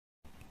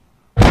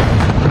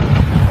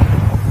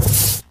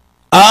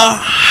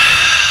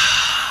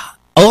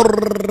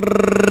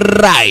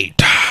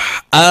Alright.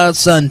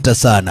 Asante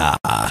sana.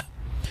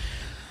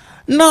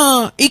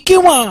 Na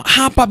ikiwa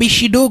hapa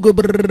bishidogo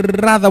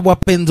brother,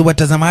 wapenzi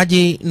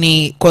watazamaji,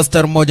 ni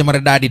coaster moja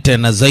maridadi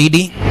tena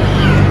zaidi.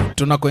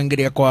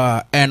 Tunakoingilia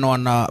kwa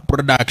N1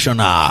 production.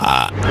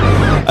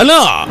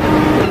 Ala,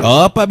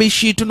 hapa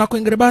bishi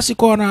tunakoingilia basi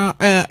kwa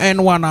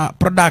N1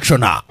 production.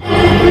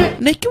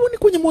 Na ikiwa ni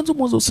kwenye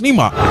mwanzo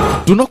sinema,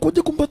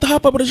 tunakuja kumpata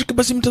hapa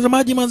basi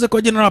mtazamaji manze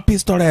kwa jina la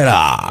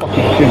Pistolera.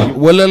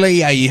 Walala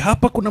yai,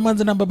 hapa kuna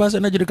manze namba basi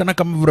anajulikana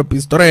kama vile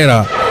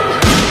Pistolera.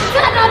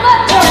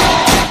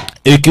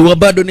 Ikiwa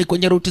bado ni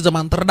kwenye ruti za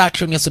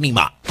introduction ya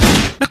sinema.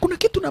 Na kuna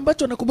kitu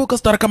ambacho anakumbuka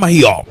star kama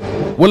hiyo.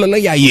 Walala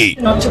yai.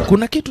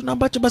 Kuna kitu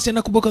ambacho basi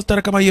anakumbuka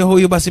star kama hiyo,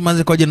 huyu basi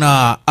manze kwa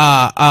jina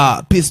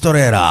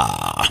Pistolera.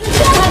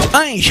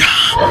 Aisha.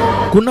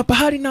 Kuna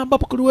pahali na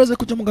ambapo kuliweza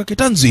kuchomoka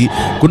kitanzi,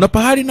 kuna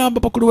pahali na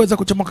ambapo kuliweza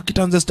kuchomoka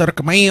kitanzi star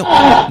kama hiyo,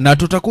 na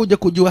tutakuja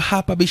kujua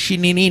hapa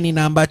bishini nini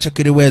na ambacho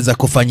kiliweza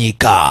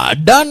kufanyika.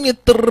 Dani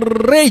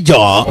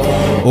Trejo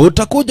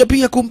utakuja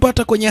pia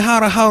kumpata kwenye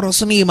hara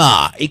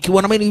sinema,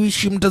 ikiwa na mimi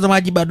wishi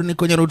mtazamaji bado ni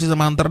kwenye ruti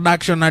za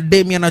introduction na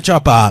Demian na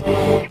Chapa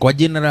kwa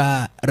jina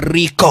la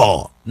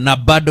Rico, na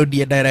bado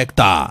dia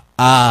director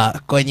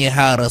kwenye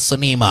hara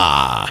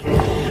sinema.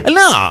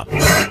 Na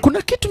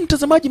kuna kitu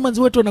mtazamaji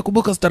manzi wetu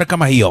anakumbuka star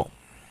kama hiyo.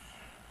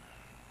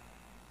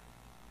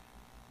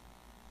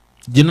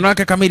 Jina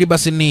lake kamili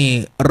basi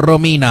ni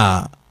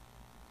Romina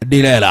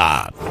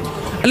Dilela.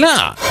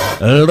 Na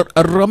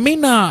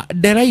Romina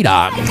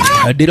Dilela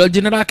ndilo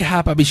jina lake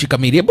hapa bishi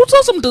kamili. Hebu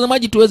sasa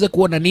mtazamaji tuweze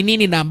kuona ni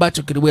nini na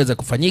ambacho kiliweza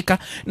kufanyika,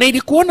 na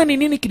ili kuona ni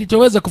nini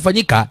kilichoweza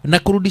kufanyika na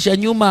kurudisha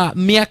nyuma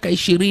miaka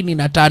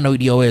 25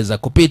 iliyoweza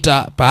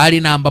kupita,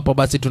 pahali na ambapo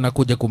basi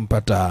tunakuja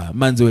kumpata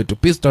manzi wetu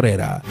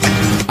Pistolera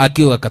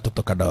akiwa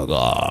katoto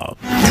kadogo.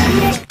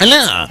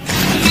 Na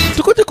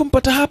tukuja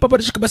kumpata hapa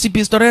basi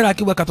Pistolera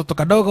akiwa katoto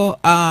kadogo.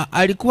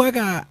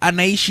 Alikuwaga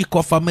anaishi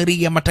kwa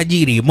familia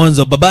matajiri.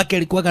 Mwanzo babake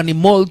alikuwaga ni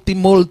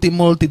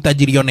multi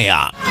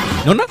tajirionea.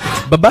 Unaona?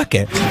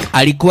 Babake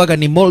alikuwaga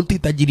ni multi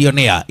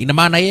tajirionea. Ina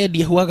maana yeye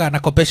ndiye huwaga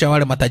anakopesha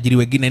wale matajiri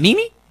wengine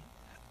nini?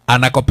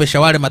 Anakopesha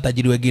wale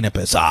matajiri wengine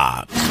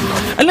pesa.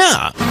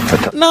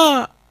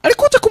 Na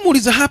alikuja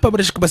kumuuliza hapa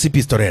basi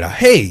Pistolera,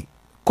 hey,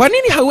 kwa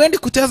nini hauendi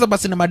kucheza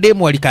basi na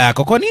mademu walika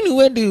yako? Kwa nini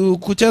uendi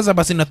kucheza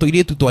basi na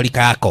toiletu tu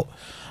walika yako?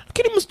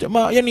 Lakini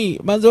yani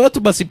manzo wetu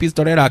basi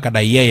Pistolera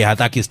akadai yeye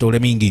hataki story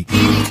mingi.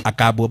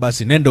 Akaabua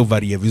basi nenda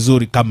uvalie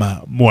vizuri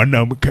kama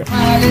mwanamke.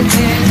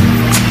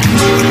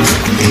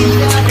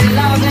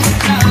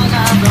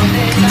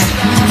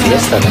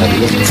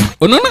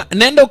 Unaona,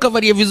 nenda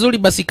ukavalie vizuri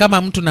basi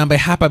kama mtu na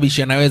ambaye hapa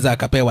bishi anaweza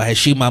akapewa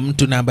heshima,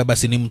 mtu na ambaye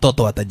basi ni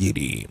mtoto wa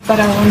tajiri.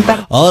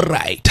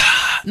 Alright.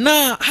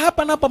 Na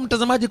hapa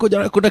mtazamaji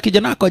kuna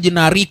kijana kwa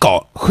jina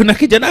Rico. Kuna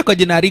kijana kwa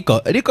jina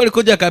Rico. Rico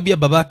alikuja akaambia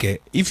babake,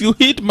 if you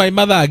hit my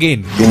mother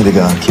again,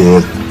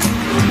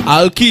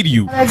 I'll kill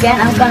you. Again,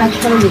 I'm gonna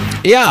kill you.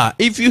 Yeah,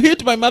 if you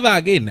hit my mother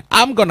again,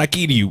 I'm gonna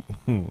kill you.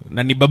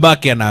 Na ni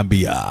babake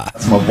anaambia.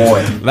 That's my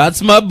boy.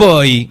 That's my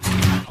boy.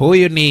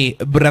 Huyu ni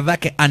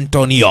bradhake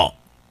Antonio.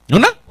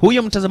 Unaona?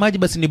 Huyo mtazamaji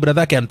basi ni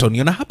bradhake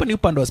Antonio, na hapa ni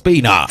upande wa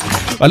Spain.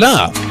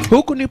 Wala,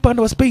 huku ni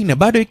upande wa Spain,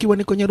 bado ikiwa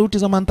ni kwenye ruti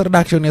za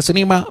introduction ya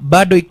sinema,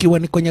 bado ikiwa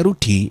ni kwenye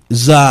ruti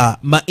za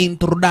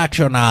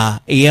introduction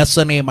ya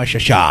sinema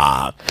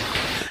shasha.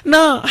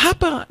 Na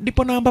hapa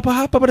ndipo na ambapo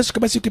hapa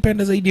basi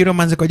ukipenda zaidi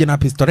romanze kwa jina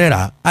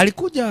Pistolera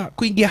alikuja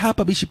kuingia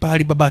hapa bishi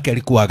pahali babake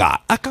alikuwaga.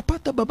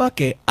 Akapata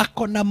babake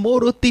akona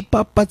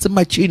multi-purpose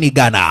machine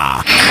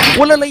gana.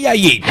 Walala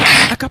yai.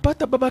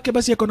 Akapata babake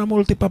basi akona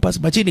multi-purpose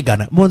machine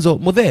gana. Mwanzo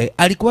mudhe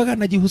alikuwaga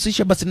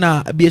anajihusisha basi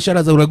na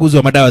biashara za uraguzi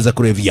wa madawa za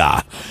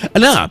kulevya.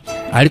 Na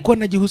alikuwa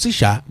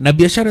anajihusisha na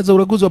biashara za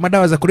uraguzi wa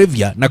madawa za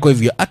kulevya, na kwa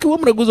hivyo akiwa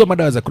mraguzi wa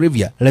madawa za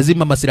kulevya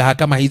lazima masilaha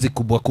kama hizi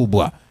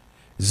kubwa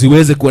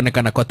ziweze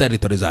kuonekana kwa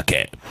territory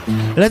zake.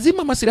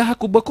 Lazima masilaha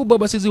kubwa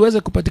basi ziweze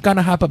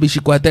kupatikana hapa bishi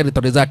kwa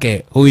territory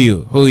zake.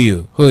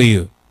 Huyu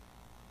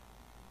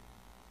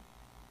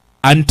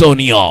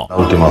Antonio.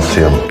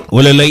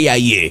 Ulelea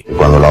ye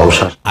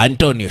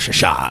Antonio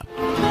shasha.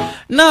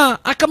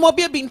 Na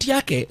akamwambia binti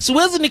yake,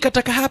 siwezi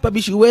nikataka hapa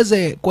bishi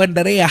uweze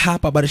kuendelea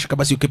hapa barishika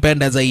basi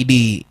ukipenda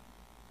zaidi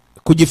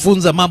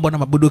kujifunza mambo na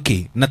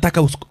mabuduki.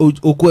 Nataka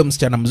ukuwe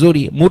msichana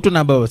mzuri, mtu na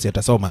ambaye basi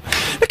atasoma.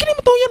 Lakini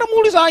mtu huyo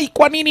anamuuliza,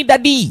 kwa nini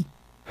dadi?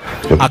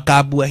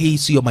 Akaabua, hii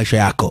sio maisha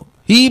yako.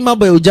 Hii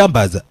mambo ya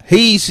ujambaza,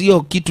 hii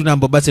sio kitu na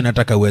ambacho basi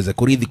nataka uweze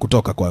kuridhi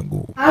kutoka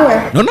kwangu.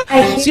 Unaona?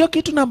 Sio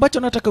kitu na ambacho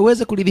nataka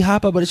uweze kuridhi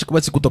hapa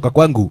basi kutoka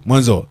kwangu.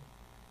 Mwanzo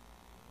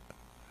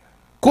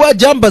kuwa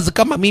jambaz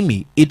kama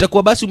mimi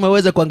itakuwa basi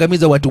umeweza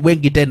kuangamiza watu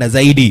wengi tena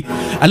zaidi.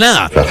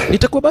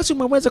 Itakuwa basi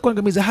umeweza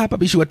kuangamiza hapa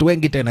bishi watu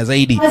wengi tena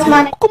zaidi.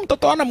 Huko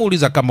mtoto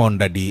anamuuliza, come on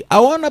daddy,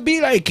 I wanna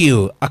be like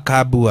you.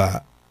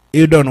 Akaabua,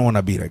 you don't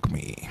wanna be like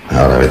me.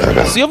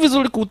 Sio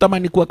vizuri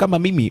kutamani kuwa kama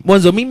mimi.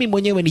 Mwanzo mimi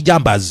mwenyewe ni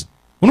jambaz.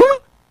 Unaona?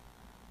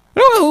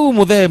 Huu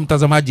mudhe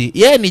mtazamaji,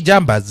 yeye ni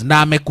jambaz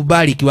na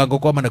amekubali kiwango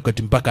kwa maana kwa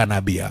mpaka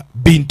anaambia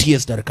binti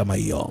Esther kama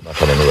hiyo.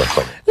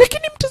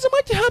 Lakini mtazamaji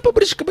mtazamaji, hapa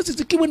barishika basi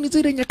zikiwa ni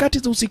zile nyakati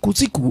za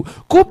usiku.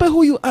 Kumbe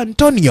huyu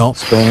Antonio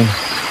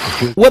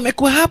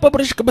wamekuwa hapa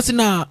barishika basi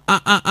na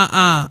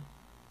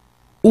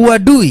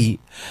uadui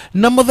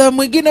na mdha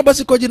mwingine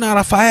basi kwa jina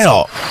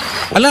Rafaelo.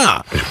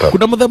 Ala,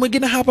 kuna mdha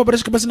mwingine hapa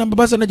barishika basi na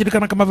mbabasa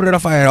anajulikana kama vile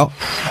Rafaelo,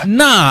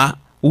 na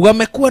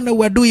wamekuwa na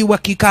uadui wa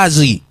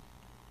kikazi.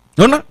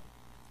 Unaona?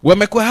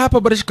 Wamekuwa hapa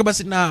barishika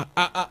basi na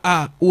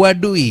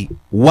uadui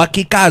wa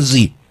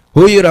kikazi,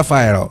 huyu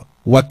Rafaelo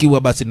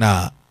wakiwa basi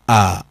na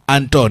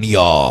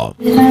Antonio.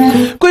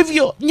 Kwa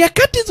hivyo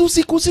nyakati za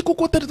usiku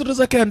kwa territory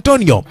zake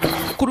Antonio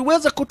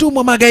kuliweza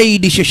kutumwa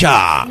magaidi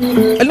shasha.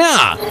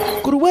 Na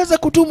kuliweza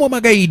kutumwa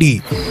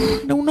magaidi.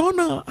 Na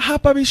unaona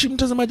hapa bishi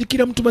mtazamaji,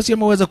 kila mtu basi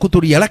ameweza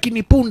kutulia,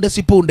 lakini punde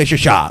si punde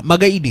shasha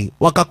magaidi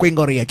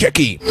wakakuingoria.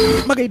 Cheki,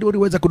 magaidi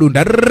waliweza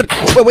kudunda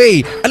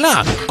wewe,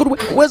 ala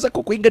kuliweza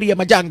kukuingoria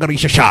majangari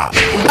shasha.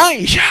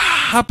 Aisha,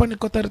 hapa ni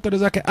kwa territory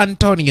zake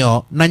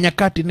Antonio na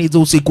nyakati ni za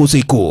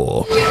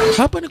usiku.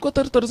 Hapa ni kwa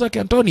territory zake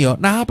Antonio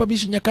na hapa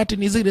bishi nyakati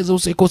ni zile za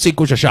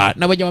usiku shasha,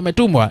 na wenye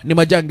wametumwa ni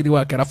majangili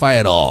wake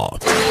Rafaelo.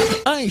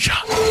 Aisha,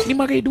 ni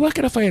magaidi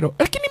wake Rafaelo.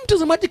 Lakini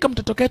mtazamaji, kama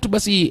mtatokea tu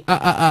basi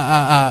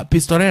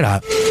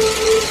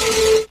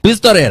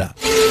Pistolera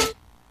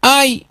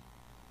ai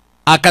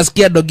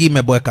akasikia dogi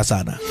imeboeka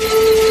sana.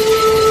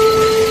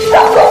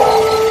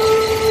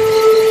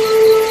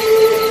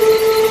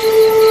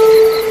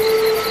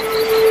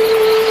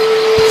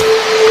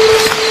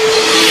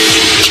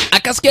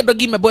 Akasikia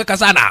dogi imeboeka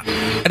sana.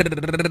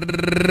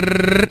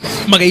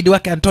 Magaidi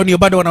wake Antonio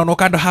bado wanaona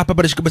kando hapa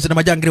barishika basi na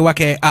majangili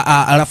wake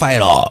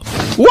Rafaelo.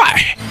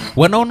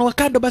 Wanaona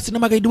kando basi na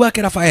magaidi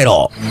wake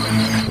Rafaelo.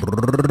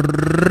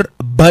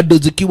 Bado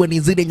zikiwa ni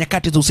zile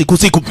nyakati za usiku.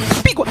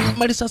 Pigwa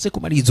marisasi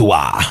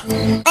kumalizwa.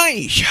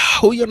 Aisha,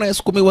 huyo na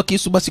yasukumiwa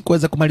kisu basi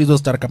kuweza kumalizwa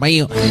stara kama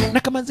hiyo. Na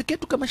kama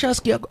ziketu kama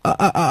shaskia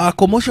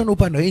commotion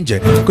upande nje.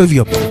 Kwa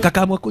hivyo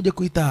kakaamua kuja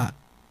kuita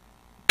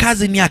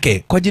cousin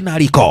yake kwa jina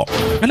Rico.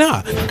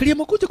 Na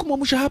kaliamua kuja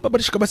kumwamusha hapa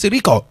barishika basi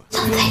Rico.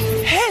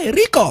 Hey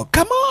Rico,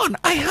 come on,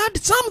 I heard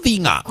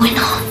something.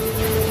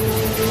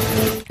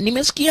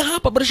 Nimesikia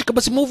hapa barishika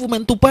basi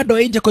movement upande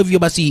wa nje, kwa hivyo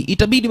basi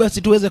itabidi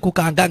basi tuweze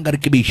kukaanganga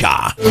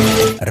rekebisha.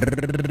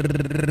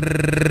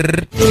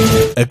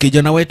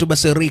 Kijana wetu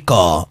basi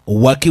Rico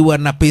wakiwa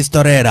na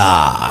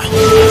Pistolera.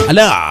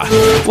 Ala,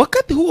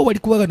 wakati huo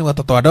walikuwa ni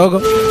watoto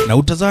wadogo, na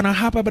utazana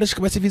hapa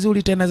barishika basi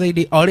vizuri tena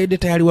zaidi, already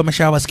tayari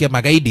wameshawasikia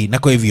magaidi, na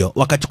kwa hivyo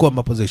wakachukua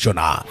maposition.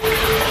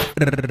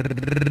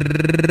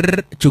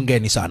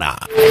 Chungeni sana.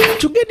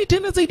 Chungeni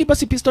tena zaidi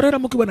basi Pistolera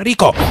mkiwa na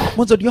Rico.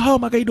 Mwanzo ndio hao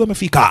magaidi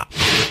wamefika.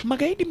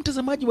 Magaidi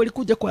mtazamaji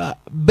walikuja kwa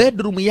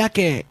bedroom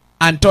yake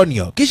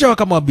Antonio, kisha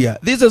wakamwambia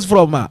this is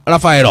from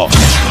Rafaelo.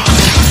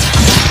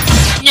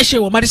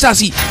 Nyeshewa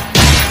marisasi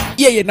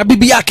yeye na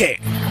bibi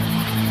yake.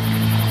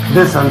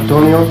 This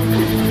Antonio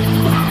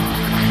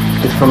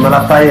is from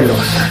Rafaelo.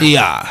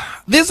 Yeah,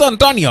 this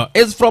Antonio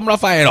is from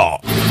Rafaelo.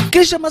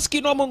 Kisha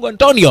maskini wa Mungu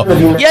Antonio,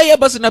 yeye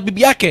basi na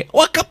bibi yake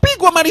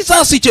wakapigwa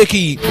marisasi.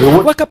 Cheki,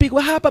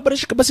 wakapigwa hapa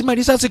barishika basi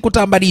marisasi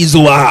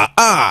kutambalizwa.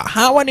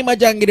 Hawa ni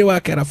majangili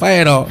wake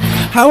Rafaelo,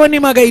 hawa ni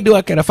magaidi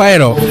wake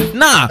Rafaelo,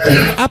 na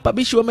hapa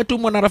bishi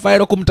wametumwa na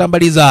Rafaelo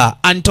kumtambaliza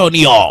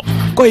Antonio.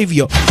 Kwa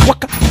hivyo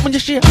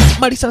wakamnyeshia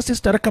marisasi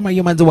stara kama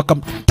hiyo, manzi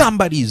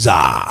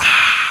wakamtambaliza.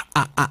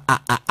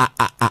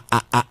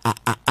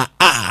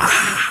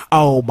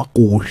 Au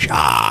makusha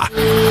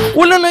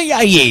ulala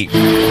yaye.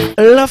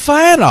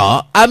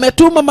 Rafaelo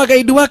ametuma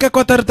magaidi wake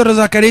kwa territory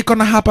zake Rico,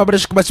 na hapa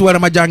barishika basi wana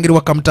majangili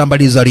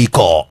wakamtambaliza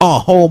Rico.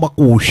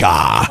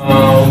 Makusha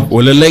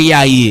ulala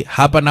yaye.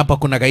 Hapa napa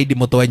kuna gaidi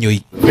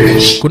motonyoi,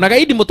 kuna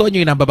gaidi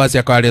motonyoi na babasi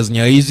ya kwa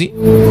hizi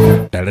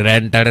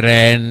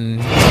tareren.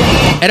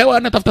 Erewa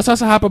anatafuta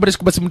sasa hapa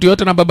barishika basi mtu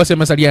yote na babasi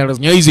amesalia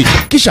hizi.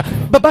 Kisha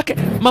babake,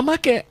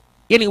 mamake,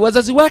 yani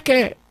wazazi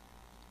wake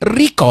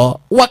Rico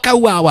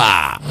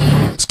wakauawa.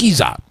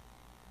 Sikiza,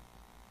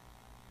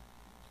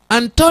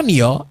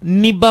 Antonio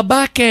ni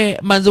babake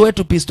manzi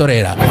wetu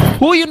Pistolera.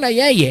 Huyu na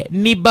yeye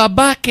ni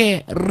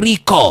babake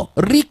Rico.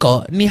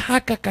 Rico ni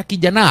haka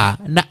kakijana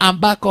na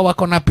ambako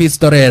wako na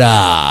Pistolera.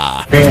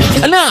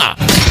 Na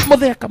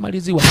modhe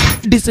akamaliziwa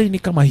design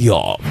kama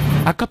hiyo,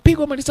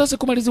 akapigwa marisasi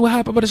kumaliziwa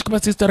hapa barishika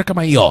basi stara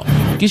kama hiyo.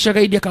 Kisha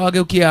gaidi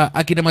akawageukia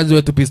akina manzi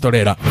wetu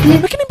Pistolera.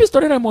 Lakini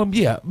Pistolera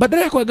amwambia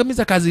badala ya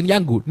kuangamiza kazi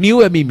yangu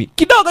niue mimi.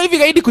 Kidogo hivi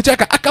gaidi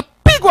kucheka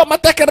akapigwa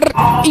mateke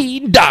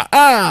inda.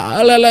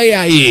 Lala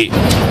yai.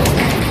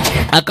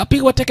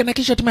 Akapigwa teke na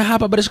kisha tume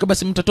hapa barishika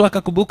basi mtoto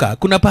akakumbuka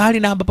kuna pahali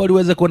na ambapo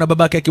aliweza kuona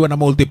babake akiwa na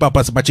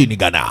multipurpose machine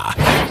gun.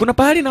 Kuna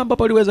pahali na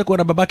ambapo aliweza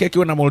kuona babake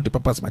akiwa na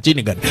multipurpose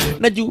machine gun.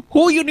 Na juu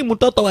huyu ni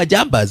mtoto wa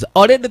jambas,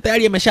 already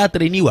tayari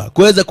ameshatrainiwa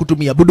kuweza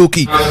kutumia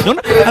bunduki.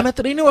 Unaona?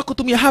 Ametrainiwa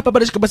kutumia hapa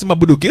barishika basi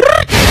mabuduki.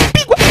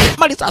 Pigwa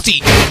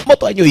marisasi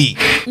moto anyoi.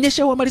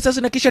 Nyeshewa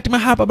marisasi na kisha tume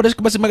hapa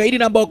barishika basi magaidi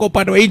na ambao kwa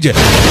upande wa nje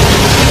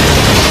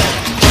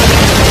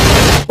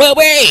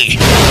Wewe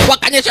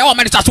wakanyesha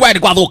marisasi wewe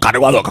kwa dhuka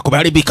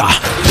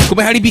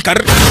kumeharibika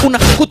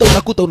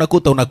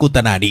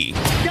unakuta nani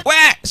we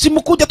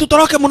simukuja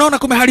tutoroke mnaona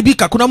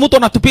kumeharibika kuna mtu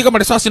anatupiga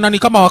marisasi nani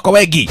kama wako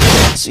wengi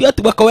si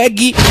ati wako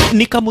wengi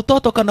ni kama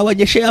mtoto kana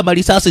wanyeshea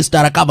marisasi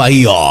stara kama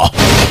hiyo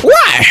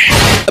we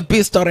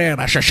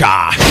pistolera shasha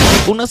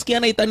unasikia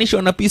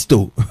anaitanishwa na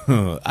pisto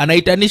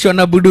anaitanishwa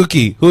na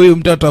buduki huyu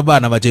mtoto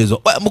bana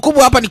machezo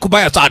mkubwa hapa ni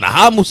kubaya sana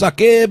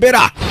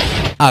hamusakebera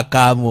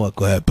akaamua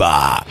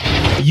kuhepa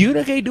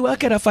yule gaidi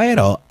wake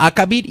Rafaelo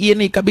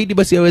ikabidi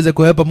basi aweze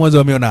kuhepa mwanzo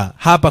wameona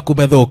hapa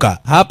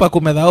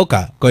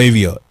kumedhauka kwa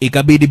hivyo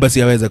ikabidi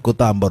basi aweze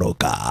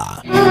kutamboroka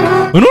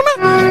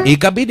unaona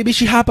ikabidi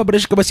bishi hapa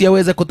basi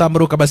aweze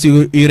kutamboroka basi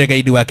yule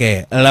gaidi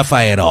wake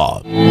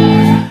Rafaelo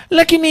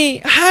lakini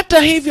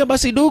hata hivyo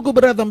basi ndugu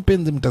brother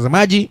mpenzi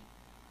mtazamaji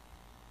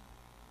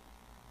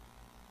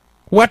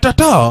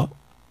watoto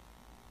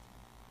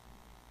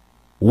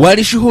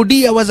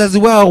walishuhudia wazazi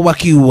wao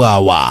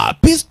wakiuawa.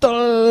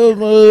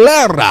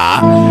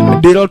 Pistolera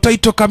ndilo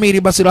taito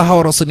kamili basi la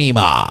horror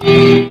cinema.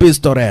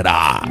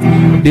 Pistolera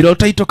ndilo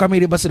taito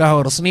kamili basi la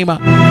horror cinema.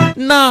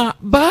 Na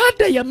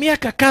baada ya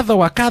miaka kadha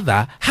wa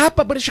kadha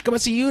hapa barishika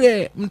basi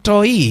yule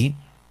mtoi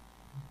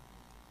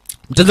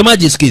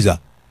mtazamaji sikiza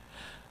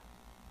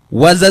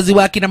wazazi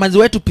wake na manzi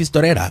wetu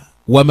Pistolera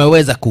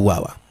wameweza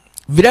kuuawa.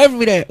 Vile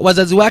vile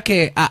wazazi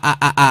wake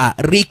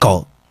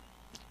Rico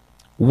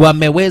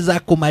wameweza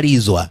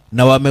kumalizwa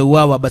na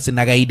wameuawa basi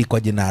na gaidi kwa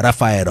jina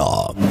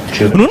Rafaelo.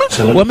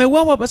 Unaona?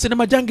 Wameuawa basi na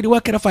majangili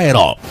wake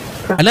Rafaelo.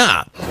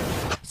 Na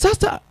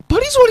sasa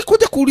polisi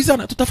walikuja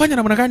kuulizana tutafanya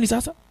namna gani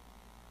sasa?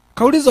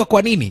 Kaulizwa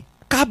kwa nini?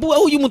 Kabua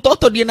huyu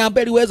mtoto ndiye na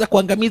ambaye aliweza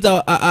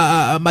kuangamiza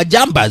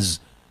majambaz.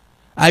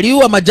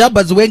 Aliua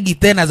majambaz wengi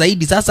tena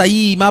zaidi. Sasa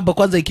hii mambo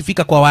kwanza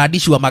ikifika kwa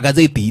waandishi wa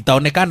magazeti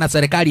itaonekana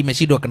serikali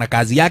imeshindwa na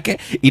kazi yake,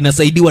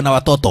 inasaidiwa na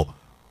watoto.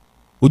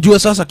 Ujue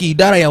sasa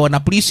kiidara ya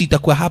wanapolisi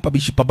itakuwa hapa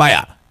bishi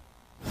pabaya.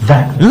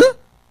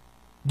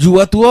 Juu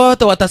watu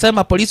wote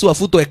watasema polisi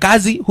wafutwe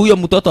kazi, huyo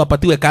mtoto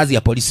apatiwe kazi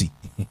ya polisi.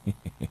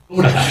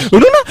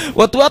 Unaona?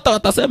 Watu wote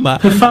watasema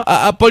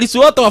polisi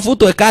wote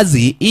wafutwe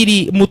kazi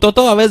ili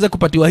mtoto aweze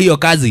kupatiwa hiyo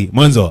kazi.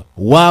 Mwanzo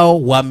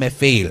wao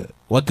wamefail.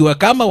 Wakiwa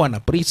kama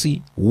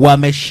wanapolisi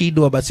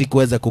wameshindwa basi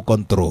kuweza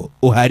kucontrol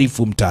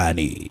uhalifu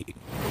mtaani.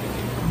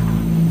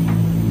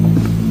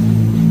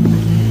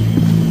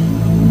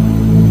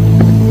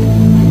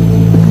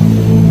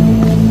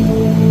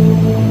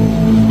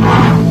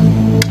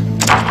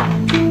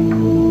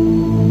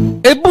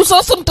 Ebu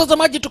sasa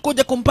mtazamaji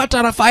tukuja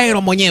kumpata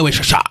Rafaelo mwenyewe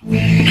shasha.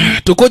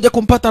 Tukuja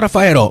kumpata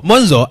Rafaelo.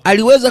 Mwanzo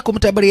aliweza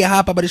kumtabiria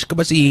hapa barishika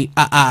basi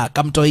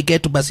kamtoi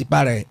ketu basi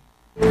pale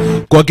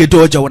kwa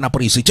kituo cha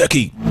wanapolisi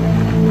cheki.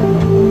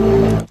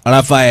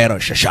 Rafaelo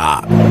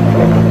shasha.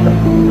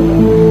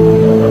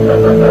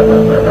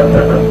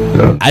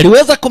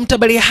 Aliweza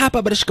kumtabiria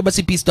hapa barishika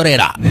basi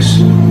Pistolera.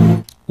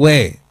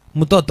 We,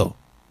 mtoto.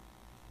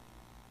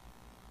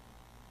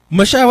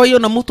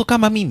 Umeshawaiona mtu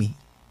kama mimi?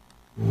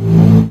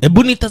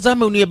 Ebu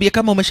nitazame uniambie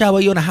kama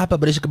umeshawaiona hapa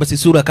barishika basi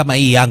sura kama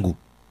hii yangu.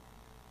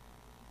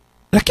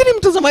 Lakini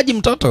mtazamaji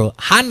mtoto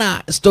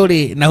hana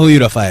story na huyu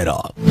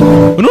Rafaelo.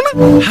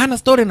 Unaona? Hana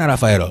story na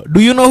Rafaelo.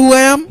 Do you know who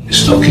I am?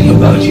 He's talking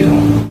about you.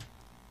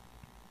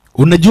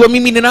 Unajua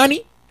mimi ni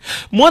nani?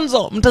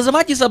 Mwanzo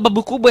mtazamaji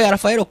sababu kubwa ya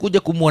Rafaelo kuja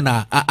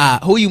kumuona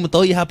huyu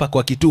mtoi hapa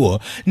kwa kituo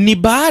ni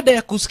baada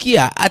ya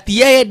kusikia ati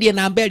yeye ndiye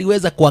na ambaye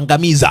aliweza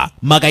kuangamiza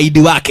magaidi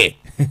wake.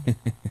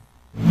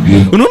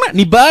 Unaona?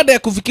 Ni baada ya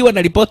kufikiwa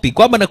na ripoti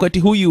kwamba na kweti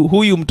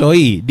huyu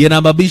mtoi ndiye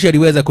na mabisha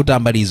aliweza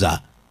kutambaliza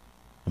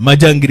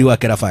majangili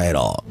wake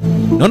Rafaelo.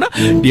 Unaona?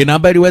 Ndiye na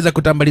ambaye aliweza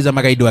kutambaliza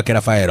magaidi wake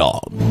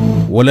Rafaelo.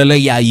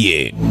 Walele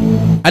yaye.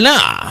 Ala.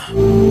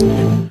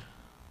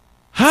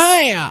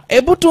 Haya,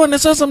 ebu tuone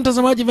sasa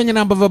mtazamaji venye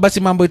na ambavyo basi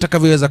mambo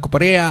itakavyoweza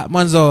kuparea.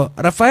 Mwanzo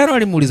Rafaelo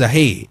alimuuliza,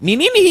 "Hey, ni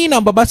nini hii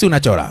namba basi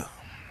unachora?"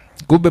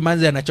 Kumbe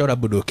manzi anachora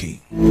buduki.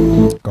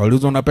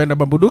 Kauliza, "Unapenda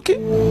mabuduki?"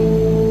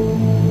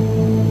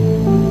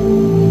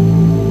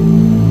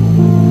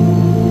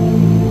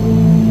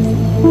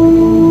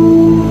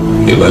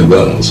 You like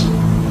guns?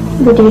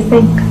 What do you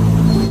think?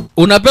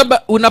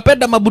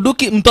 Unapenda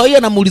mabuduki? Mtoi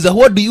anamuuliza,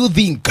 "What do you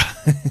think?"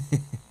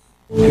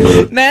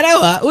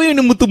 Naelewa huyu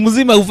ni mtu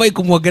mzima, hufai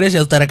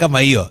kumwongelesha stara kama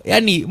hiyo.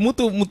 Yaani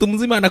mtu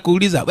mzima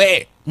anakuuliza,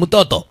 "We,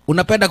 mtoto,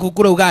 unapenda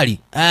kukula ugali?"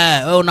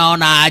 Wewe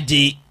unaona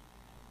aje?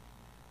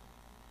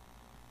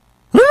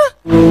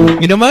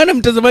 Ina maana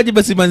mtazamaji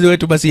basi manzi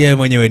wetu basi yeye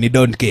mwenyewe ni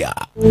don't care.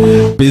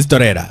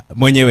 Pistolera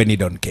mwenyewe ni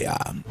don't care.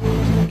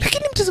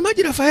 Lakini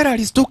mtazamaji Rafaelo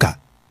alistuka.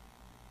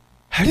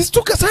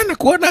 Alistuka sana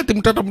kuona ati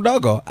mtoto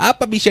mdogo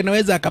hapa bisha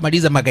anaweza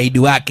akamaliza magaidi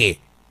wake.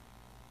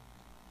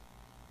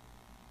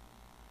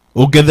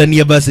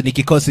 Ugedhania basi ni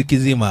kikosi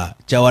kizima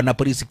cha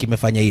wanapolisi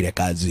kimefanya ile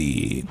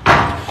kazi.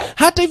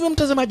 Hata hivyo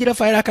mtazamaji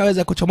Rafaelo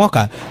akaweza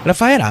kuchomoka.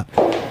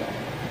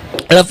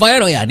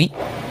 Rafaelo yani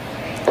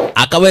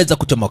akaweza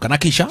kuchomoka na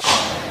kisha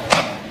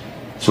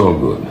It's all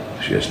good.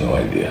 She has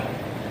no idea.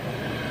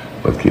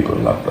 But keep her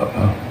locked up,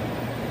 huh?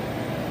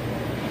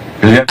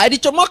 Yeah.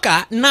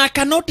 alichomoka na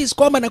akanotice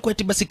kwamba na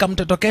kweti basi kama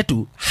mtoto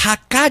ketu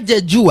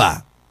hakaja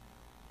jua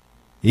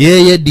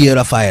yeye ndiye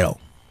Rafaelo.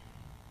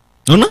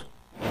 Unaona?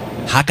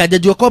 Hakaja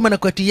jua kwamba na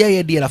kweti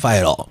yeye ndiye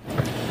Rafaelo.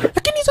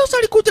 Lakini sasa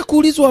alikuja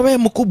kuulizwa, wewe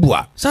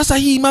mkubwa, sasa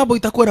hii mambo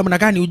itakuwa namna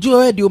gani? Ujue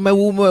wewe ndio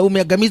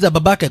umeagamiza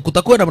babake,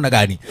 kutakuwa namna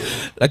gani?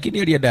 Lakini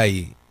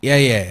aliyedai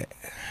yeye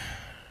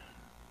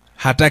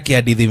hataki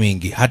hadithi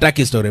mingi,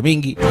 hataki story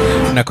mingi,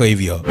 na kwa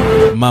hivyo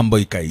mambo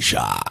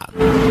ikaisha.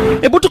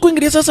 Hebu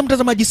tukuingilia sasa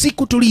mtazamaji,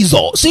 siku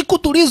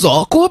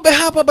tulizo. Kumbe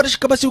hapa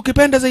barashika basi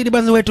ukipenda zaidi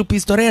banzi wetu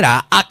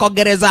Pistolera ako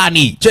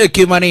gerezani.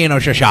 Cheki maneno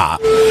shasha.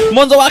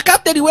 Mwanzo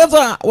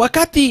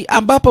wakati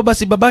ambapo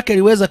basi babake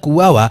aliweza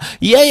kuuawa,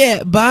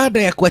 yeye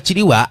baada ya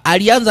kuachiliwa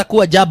alianza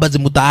kuwa jabazi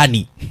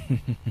mtaani.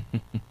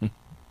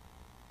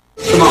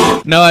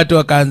 Na watu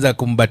wakaanza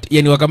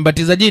yani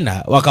wakambatiza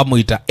jina,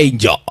 wakamuita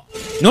Angel.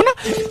 Unaona?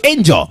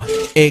 Angel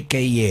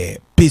aka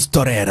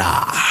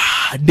Pistolera.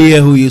 Ndiye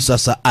huyu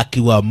sasa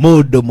akiwa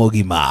mudo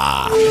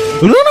mogima.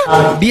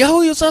 Unaona? Ndiye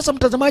huyu sasa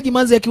mtazamaji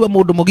manzi akiwa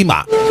mudo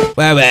mogima.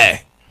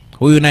 Wewe,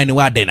 huyu naye ni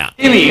Warden.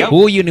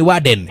 Huyu ni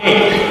Warden.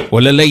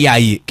 Walele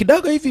yai.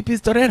 Kidogo hivi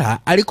Pistolera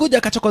alikuja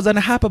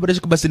akachokozana hapa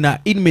basi na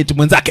inmate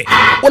mwenzake.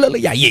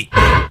 Walele yai.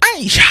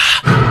 Aisha,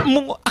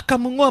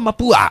 akamngoa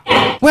mapua.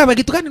 Wewe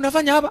kitu gani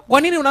unafanya hapa?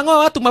 Kwa nini unangoa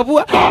watu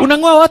mapua?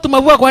 Unangoa watu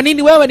mapua kwa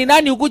nini? Wewe ni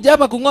nani ukuja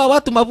hapa kungoa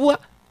watu mapua?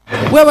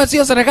 Wewe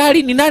sio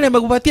serikali, ni nani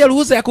amekupatia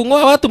ruhusa ya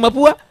kungoa watu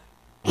mapua?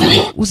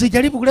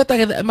 Usijaribu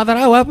kuleta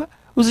madharau hapa.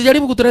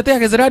 Usijaribu kutuletea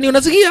kisirani,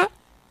 unasikia?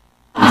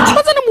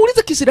 Kwanza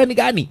namuuliza kisirani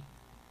gani?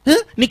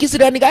 Ni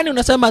kisirani gani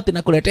unasema ati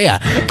nakuletea?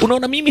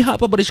 Unaona mimi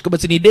hapa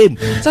basi ni dem.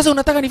 Sasa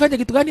unataka nifanye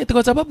kitu gani ati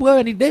kwa sababu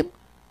wewe ni dem?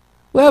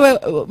 Wewe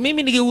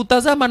mimi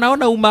nikiutazama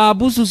naona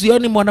umaabusu,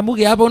 sioni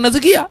mwanamke hapa,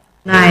 unasikia?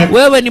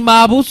 Wewe ni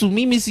maabusu,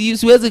 mimi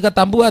siwezi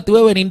katambua ati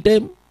wewe ni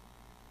dem.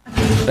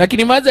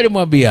 Lakini maza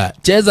alimwambia,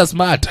 cheza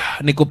smart,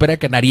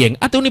 nikupeleke na Rieng.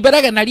 Ati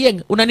unipeleke na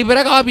Rieng?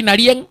 Unanipeleka wapi na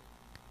Rieng?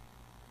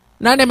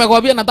 Nani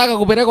amekwambia nataka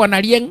kupelekwa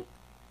na Rieng?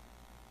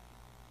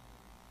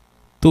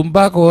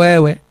 Tumbako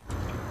wewe.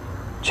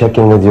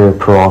 Checking with your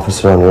pro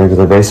officer on a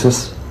regular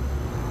basis.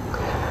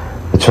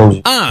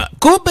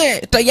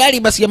 Kumbe tayari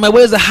basi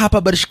ameweza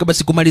hapa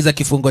basi kumaliza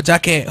kifungo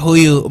chake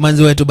huyu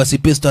manzi wetu basi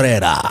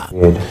Pistolera.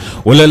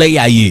 Ulele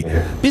yai.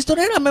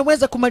 Pistolera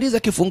ameweza kumaliza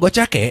kifungo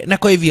chake na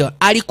kwa hivyo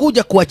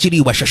alikuja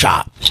kuachiliwa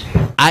shasha.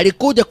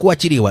 Alikuja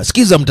kuachiliwa.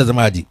 Sikiza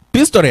mtazamaji.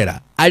 Pistolera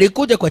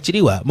alikuja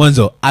kuachiliwa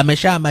mwanzo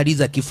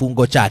ameshamaliza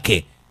kifungo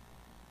chake.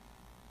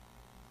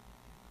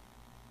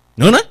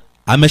 Unaona?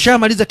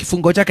 Ameshamaliza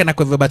kifungo chake na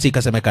kwa hivyo basi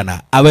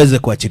ikasemekana aweze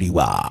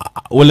kuachiliwa.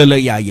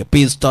 Ulele yai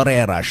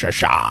Pistolera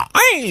shasha.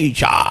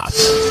 Aisha.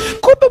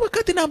 Kumbe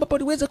wakati na ambapo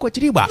aliweza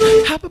kuachiliwa,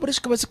 hapa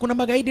basi kuna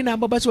magaidi na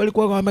ambao basi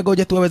walikuwa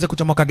wamegoja tu waweze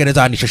kuchomoka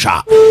gerezani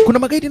shasha. Kuna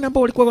magaidi na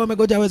ambao walikuwa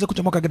wamegoja waweze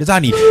kuchomoka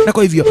gerezani na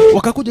kwa hivyo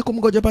wakakuja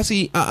kumgoja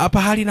basi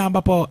pahali na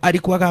ambapo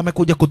alikuwa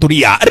amekuja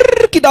kutulia.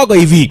 Kidogo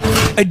hivi.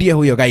 Ndiye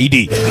huyo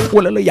gaidi.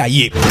 Ulele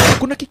yai.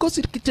 Kuna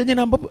kikosi chenye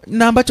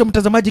na ambacho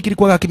mtazamaji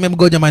kilikuwa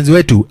kimemgoja manzi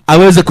wetu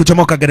aweze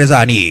kuchomoka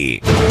gerezani.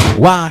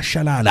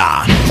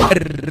 Washalala.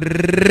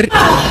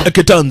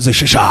 Kitanzi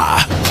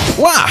shasha.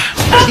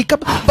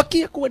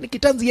 Ikabakia kuwa ni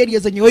kitanzi area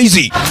zenye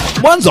hizi.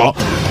 Mwanzo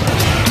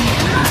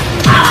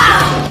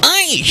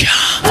Aisha,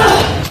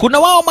 kuna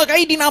wao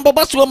magaidi na ambao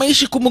basi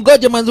wameishi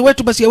kumgoja manzi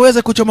wetu basi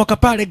aweze kuchomoka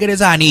pale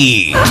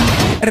gerezani.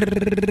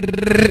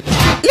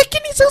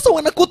 Lakini sasa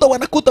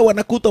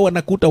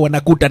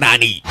wanakuta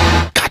nani?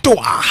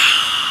 Katwa.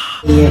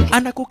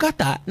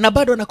 Anakukata na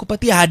bado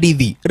anakupatia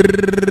hadithi.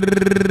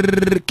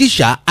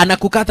 Kisha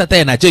anakukata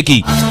tena,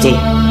 cheki.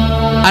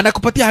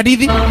 Anakupatia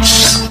hadithi,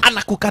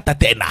 anakukata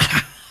tena.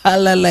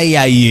 Halala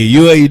yai,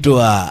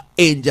 yuaitwa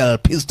Angel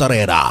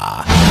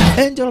Pistolera.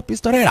 Angel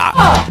Pistolera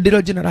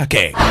ndilo jina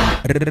lake.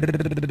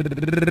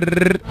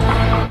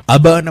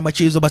 Abana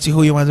machizo basi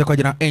huyu mwanzo kwa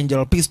jina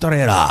Angel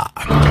Pistolera.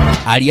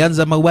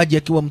 Alianza mauaji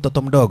akiwa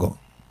mtoto mdogo.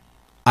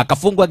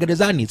 Akafungwa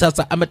gerezani,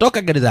 sasa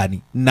ametoka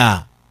gerezani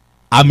na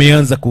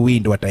ameanza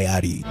kuwindwa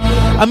tayari.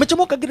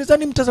 Amechomoka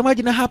gerezani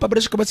mtazamaji na hapa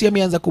basi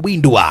ameanza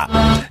kuwindwa.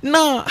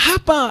 Na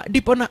hapa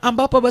ndipo na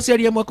ambapo basi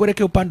aliamua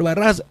kuelekea upande wa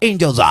Ras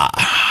Angels.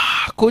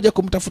 Kuja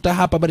kumtafuta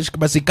hapa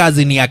basi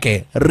kazi ni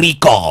yake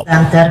Rico.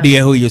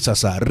 Ndiye huyu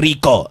sasa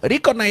Rico.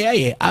 Rico na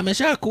yeye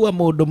ameshakuwa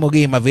mhudumu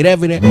gima vile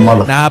vile.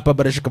 Na hapa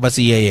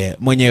basi yeye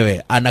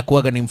mwenyewe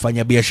anakuwaga ni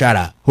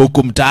mfanyabiashara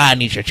huku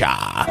mtaani shasha.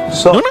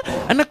 Unaona?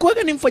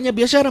 Anakuwaga ni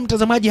mfanyabiashara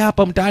mtazamaji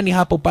hapa mtaani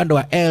hapa upande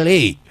wa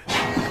LA.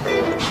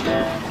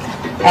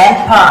 And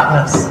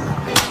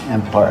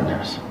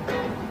partners.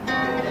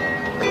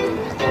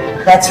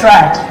 That's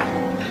right.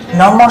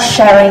 No more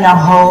sharing a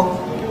home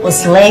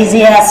with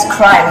lazy-ass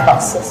crime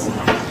bosses.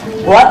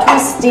 What we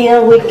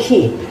steal, we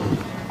keep.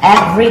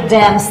 Every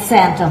damn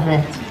cent of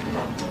it.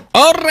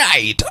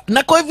 Alright.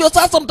 Na kwa hivyo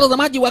sasa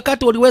mtazamaji,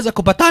 wakati waliweza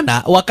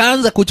kupatana,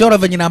 wakaanza kuchora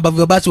venye na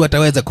ambavyo basi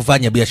wataweza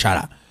kufanya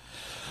biashara.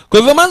 Kwa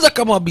hivyo manza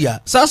kamwambia,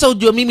 sasa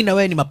ujue mimi na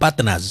wewe ni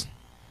mapartners.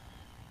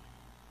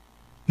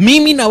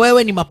 Mimi na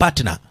wewe ni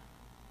mapartner.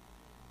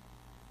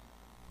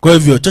 Kwa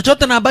hivyo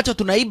chochote na ambacho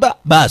tunaiba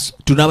basi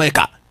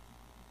tunaweka.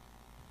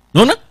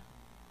 Unaona?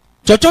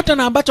 Chochote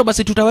na ambacho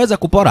basi tutaweza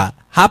kupora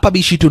hapa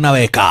bishi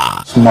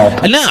tunaweka.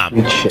 Na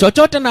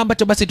chochote na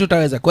ambacho basi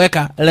tutaweza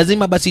kuweka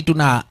lazima basi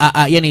tuna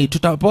yani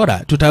tutapora,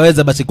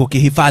 tutaweza basi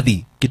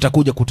kukihifadhi,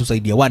 kitakuja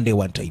kutusaidia one day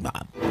one time.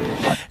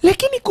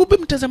 Lakini kumbe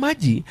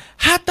mtazamaji,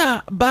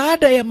 hata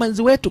baada ya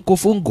manzi wetu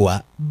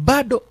kufungwa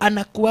bado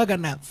anakuaga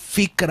na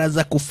fikra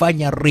za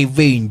kufanya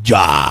revenge.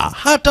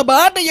 Hata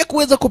baada ya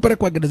kuweza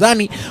kupelekwa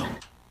gerezani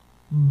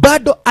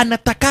bado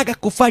anatakaga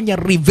kufanya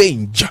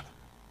revenge.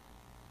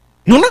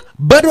 Unaona?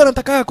 Bado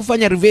anataka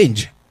kufanya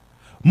revenge.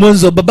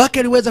 Mwanzo babake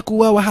aliweza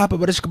kuuawa hapa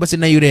barashika basi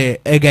na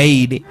yule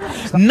gaidi.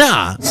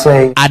 Na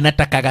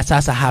anataka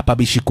sasa hapa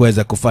bishi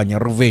kuweza kufanya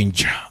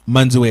revenge.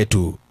 Manzi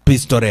wetu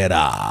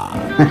Pistolera.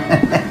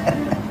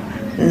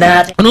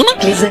 Unaona?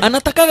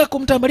 Anataka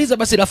kumtambaliza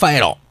basi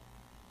Rafaelo.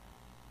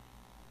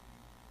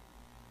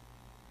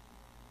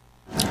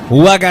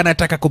 Waga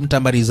anataka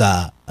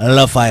kumtambaliza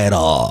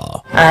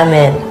Rafaelo.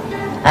 Amen.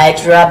 I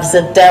drop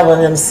the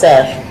devil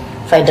himself.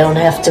 I don't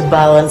have to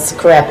bow and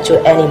scrap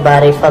to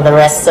anybody for the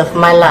rest of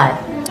my life.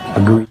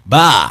 Agree.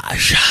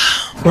 Basha.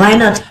 Why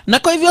not? Na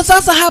kwa hivyo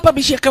sasa hapa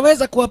bishi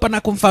akaweza kuwapa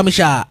na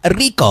kumfahamisha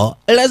Rico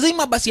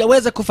lazima basi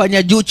aweze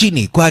kufanya juu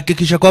chini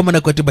kuhakikisha kwamba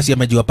na kwetu basi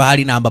amejua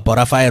pahali na ambapo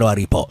Rafaelo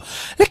alipo.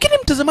 Lakini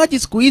mtazamaji,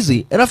 siku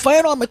hizi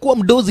Rafaelo amekuwa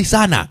mdozi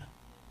sana.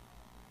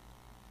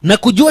 Na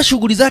kujua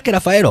shughuli zake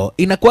Rafaelo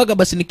inakuwaga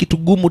basi ni kitu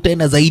gumu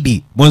tena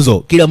zaidi. Mwanzo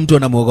kila mtu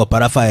anamuogopa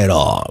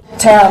Rafaelo.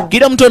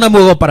 Kila mtu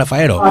anamuogopa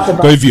Rafaelo.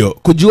 Kwa hivyo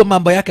kujua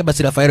mambo yake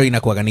basi Rafaelo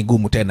inakuwaga ni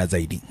gumu tena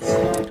zaidi.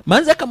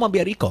 Manzi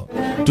akamwambia Rico,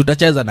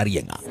 tutacheza na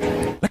Rienga.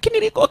 Lakini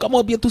Rico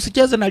akamwambia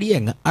tusicheze na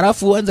Rienga,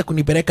 alafu uanze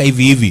kunipeleka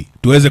hivi hivi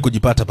tuweze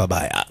kujipata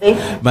pabaya.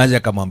 Manzi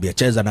akamwambia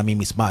cheza na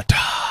mimi smart.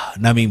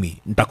 Na mimi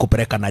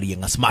nitakupeleka na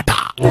Rienga smart.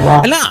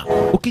 Na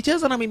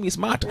ukicheza na mimi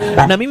smart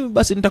na mimi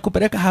basi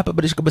nitakupeleka hapa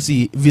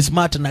basi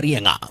vismart na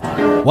Rienga.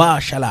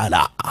 Wa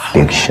shalala.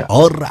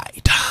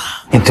 Alright.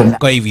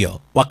 Kwa hivyo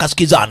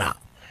wakasikizana.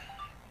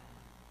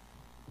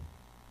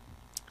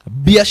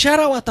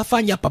 Biashara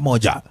watafanya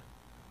pamoja.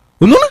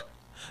 Unaona?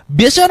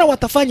 Biashara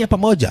watafanya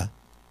pamoja.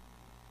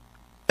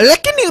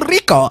 Lakini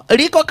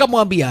Rico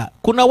akamwambia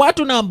kuna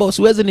watu na ambao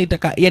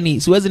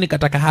siwezi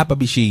nikataka hapa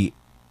bishi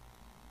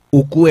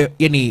ukue,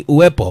 yani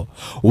uwepo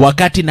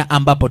wakati na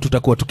ambapo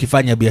tutakuwa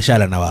tukifanya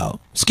biashara na wao.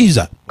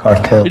 Sikiza.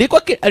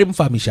 Rico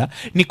alimfahamisha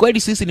ni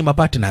kweli sisi ni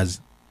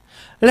mapartners.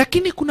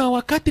 Lakini kuna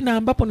wakati na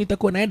ambapo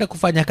nitakuwa naenda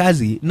kufanya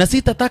kazi na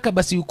sitataka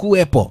basi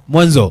ukuwepo.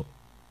 Mwanzo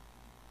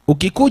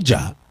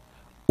ukikuja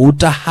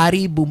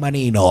utaharibu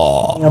maneno.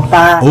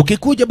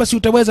 Ukikuja basi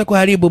utaweza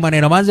kuharibu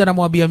maneno. Manzi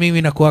anamwambia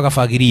mimi nakuaga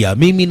fagiria.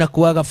 Mimi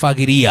nakuaga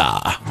fagiria.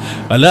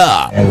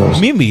 Ala,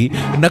 mimi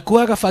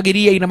nakuaga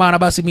fagiria ina maana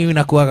basi mimi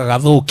nakuaga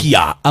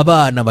kadhukia.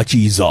 Abana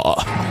machizo.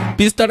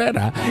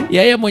 Pistolera,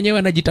 yeye mwenyewe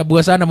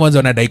anajitabua sana. Mwanzo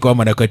anadai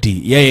kwamba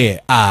nakati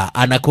yeye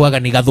anakuaga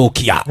ni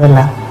kadhukia.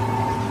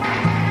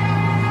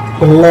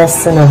 He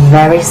lives in a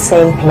very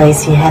same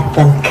place he had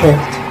them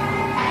killed.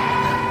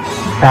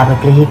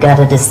 Probably he got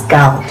a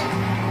discount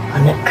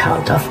on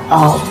account of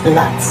all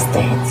blood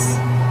stains.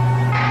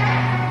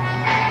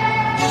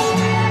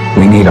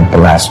 We need a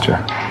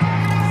blaster.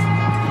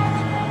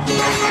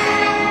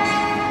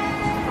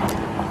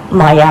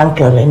 My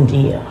uncle,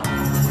 India.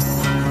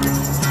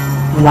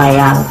 My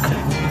uncle.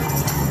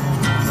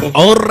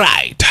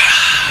 Alright.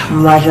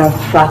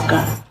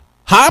 Motherfucker.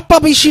 Hapa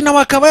bishina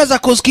wakaweza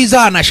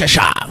kusikizana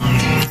shasha.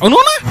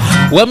 Unaona?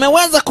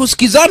 Wameweza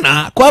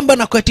kusikizana kwamba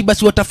na kweti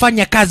basi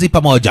watafanya kazi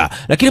pamoja.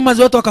 Lakini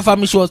manzi watu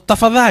wakafahamishwa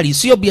tafadhali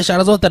sio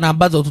biashara zote na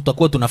ambazo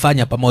tutakuwa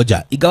tunafanya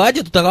pamoja.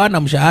 Igawaje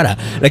tutagawana mshahara,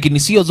 lakini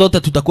sio zote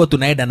tutakuwa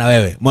tunaenda na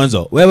wewe.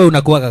 Mwanzo wewe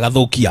unakuwa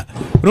kakadhokia.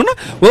 Unaona?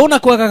 Wewe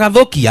unakuwa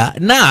kakadhokia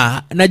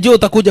na najua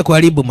utakuja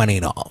kuharibu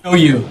maneno. Know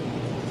you.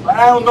 But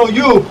I don't know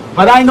you,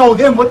 but I know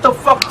him. What the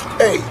fuck?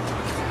 Hey.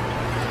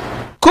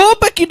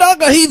 Kumbe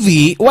kidogo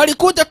hivi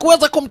walikuja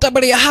kuweza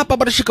kumtabalia hapa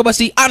barashika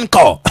basi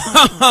Anko.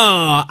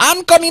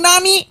 Anko ni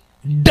nani?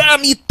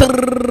 Danny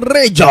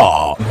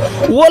Trejo.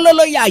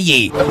 Wololo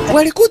yaye.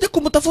 Walikuja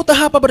kumtafuta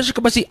hapa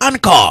barashika basi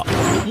Anko.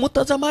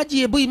 Mtazamaji,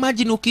 hebu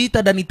imagine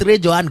ukiita Danny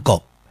Trejo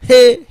Anko.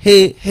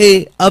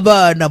 He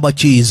abana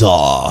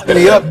machizo.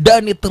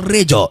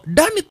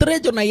 Danny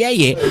Trejo na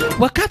yeye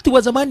wakati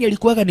wa zamani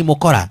alikuwaga ni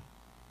mokora.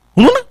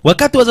 Unaona?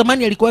 Wakati wa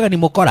zamani alikuwaga ni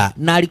mokora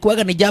na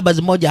alikuwaga ni jabaz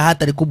moja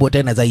hatari kubwa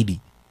tena zaidi.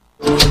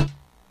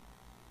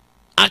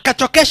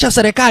 Akachokesha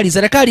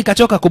serikali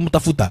ikachoka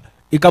kumtafuta.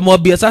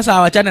 Ikamwambia sasa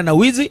awachane na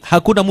wizi,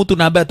 hakuna mtu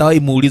na ambaye atawahi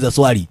muuliza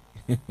swali.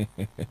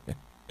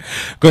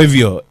 Kwa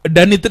hivyo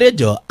Danny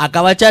Trejo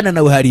akawachana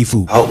na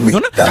uhalifu.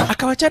 Unaona?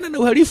 Akawachana na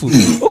uhalifu.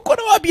 Uko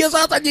na waambia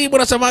sasa jibu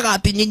nasemaga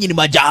ati nyinyi ni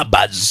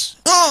majabaz.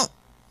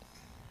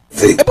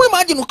 Hebu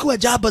imagine ukiwa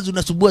jabaz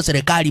unasubua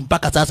serikali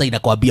mpaka sasa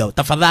inakwambia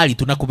tafadhali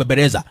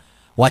tunakubebeleza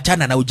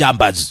wachana na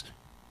ujambaz.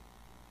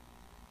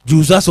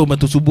 Juu sasa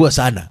umetusubua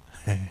sana.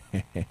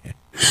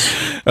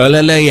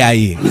 Olele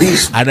yai.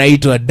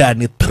 Anaitwa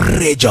Danny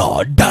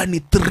Trejo. Danny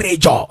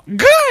Trejo.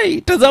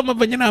 Guy, tazama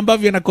venye na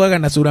ambavyo anakuaga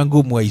na sura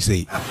ngumu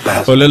waisei.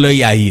 Olele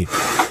yai.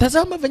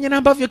 Tazama venye na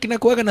ambavyo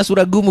kinakuaga na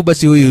sura ngumu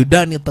basi huyu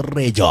Danny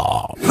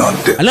Trejo.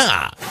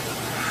 Ala.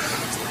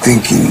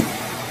 Thinking,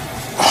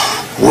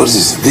 what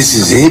is this?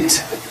 Is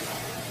it?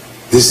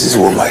 This is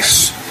where my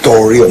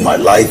story of my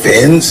life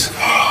ends?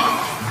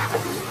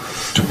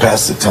 To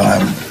pass the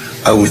time,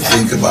 I would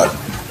think about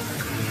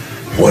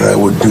what I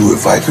would do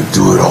if I could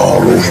do it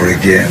all over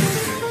again.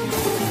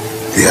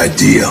 The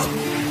idea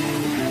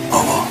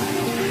of a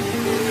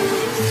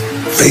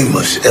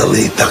famous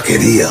LA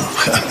taqueria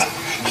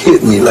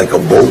hit me like a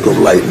bolt of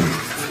lightning.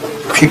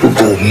 People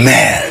go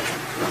mad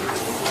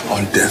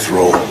on death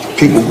row.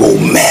 People go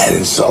mad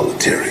in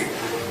solitary.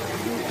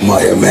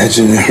 My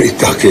imaginary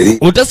taqueria.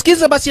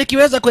 Utasikiza basi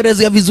akiweza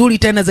kuelezea vizuri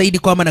tena zaidi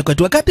kwa maana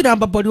kwetu. Wakati na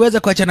ambapo aliweza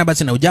kuachana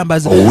basi na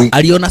ujambazi,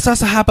 aliona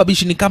sasa hapa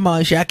bishi ni kama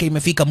maisha yake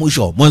imefika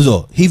mwisho.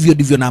 Mwanzo hivyo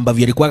ndivyo na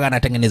ambavyo alikuwa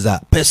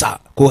anatengeneza pesa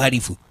kwa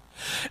uhalifu.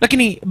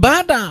 Lakini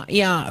baada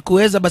ya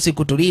kuweza basi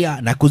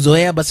kutulia na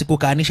kuzoea basi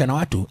kukaanisha na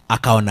watu,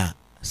 akaona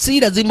si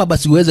lazima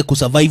basi uweze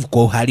kusurvive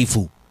kwa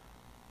uhalifu.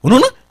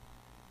 Unaona?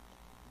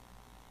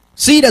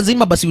 Si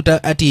lazima basi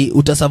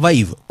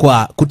utasurvive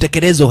kwa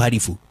kutekeleza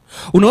uhalifu.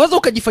 Unaweza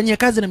ukajifanyia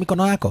kazi na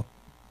mikono yako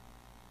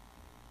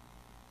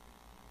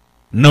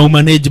na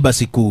umanage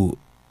basi ku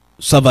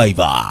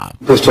survive.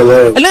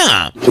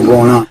 Ala.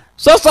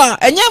 Sasa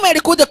enyewe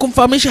alikuja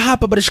kumfahamisha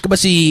hapa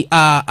basi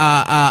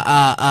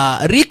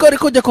Rico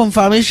alikuja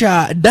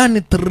kumfahamisha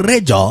Danny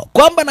Trejo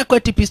kwamba na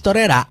kweti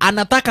pistolera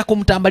anataka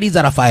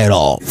kumtambaliza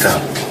Rafaelo.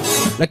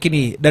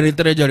 Lakini Danny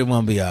Trejo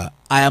alimwambia,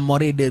 I am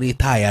already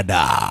retired.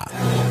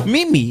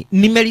 Mimi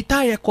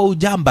nimeretire kwa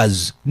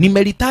ujambazi,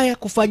 nimeretire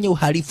kufanya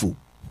uhalifu.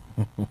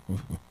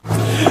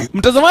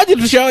 Mtazamaji,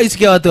 tushawahi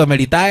sikia watu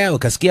wameretire,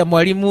 ukasikia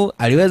mwalimu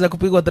aliweza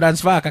kupigwa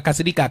transfer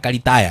akakasirika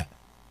akaretire.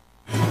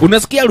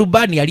 Unasikia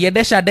rubani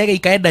aliendesha ndege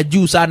ikaenda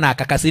juu sana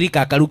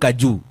akakasirika akaruka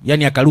juu,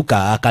 yani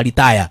akaruka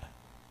akaretire.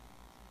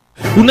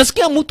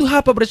 Unasikia mtu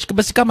hapa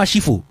basi kama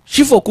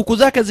Shifo kuku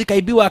zake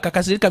zikaibiwa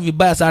akakasirika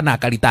vibaya sana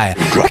akaretire.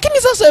 Lakini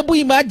sasa hebu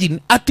imagine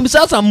ati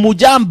sasa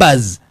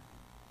mujambaz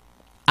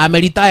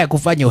ameritaya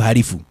kufanya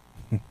uhalifu.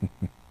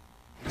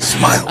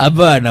 Smile.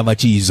 Abana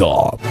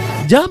machizo.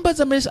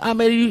 Jambaz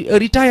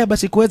ameritaya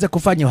basi kuweza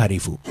kufanya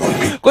uhalifu.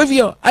 Kwa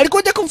hivyo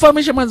alikuja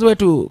kumfahamisha mwanzo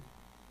wetu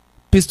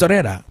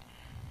pistolera,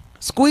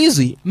 siku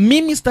hizi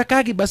mimi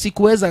stakagi basi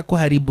kuweza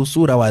kuharibu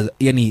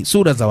yani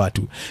sura za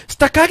watu.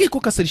 Stakagi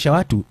kukasirisha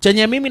watu.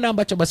 Chenye mimi na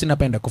ambacho basi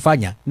napenda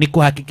kufanya ni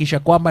kuhakikisha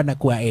kwamba na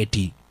kuwa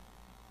eti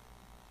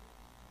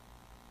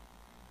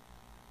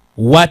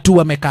watu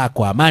wamekaa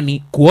kwa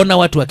amani, kuona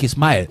watu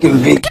wakismile.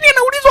 Lakini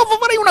anaulizwa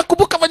Fafari,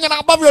 unakumbuka venye na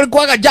ambavyo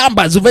ulikuwaga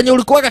jambaz, venye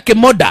ulikuwaga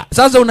kemoda.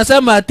 Sasa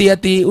unasema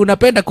ati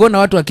unapenda kuona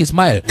watu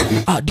wakismile.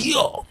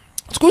 Ndio.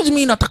 Siku hizi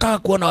mimi nataka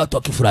kuona watu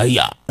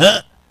wakifurahia.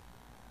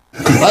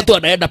 Watu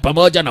wanaenda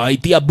pamoja na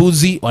waitia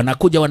buzi,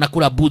 wanakuja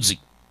wanakula buzi.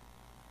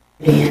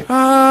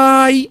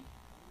 Hai.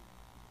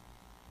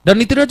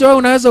 Danny Trejo, wewe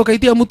unaweza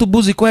ukaitia mtu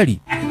buzi kweli?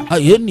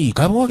 Yeni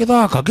kama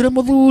wakidhaka kile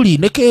mudhuri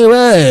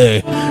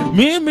nekewe.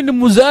 Mimi ni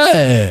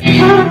mzee.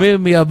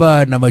 Mimi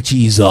abana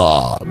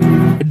machizo.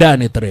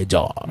 Danny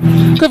Trejo.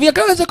 Kwa hivyo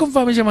kaweza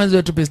kumfahamisha mwanzo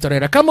wetu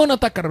pistolera, kama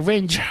unataka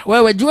revenge,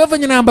 wewe jua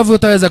venye na ambavyo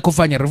utaweza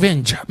kufanya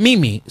revenge.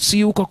 Mimi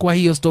si uko kwa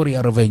hiyo story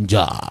ya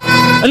revenge.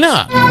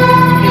 Na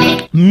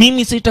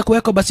mimi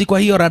sitakuweko basi kwa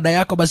hiyo rada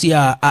yako basi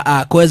ya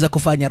kuweza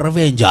kufanya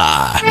revenge.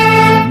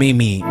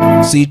 Mimi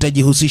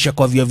sitajihusisha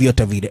kwa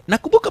vyovyote vile.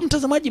 Nakumbuka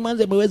mtazamaji,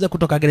 manze ameweza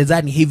kutoka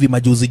gerezani hivi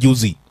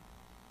majuzi.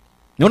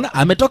 Unaona,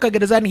 ametoka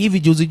gerezani hivi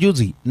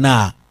juzi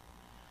na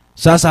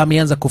sasa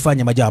ameanza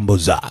kufanya majambo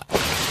za.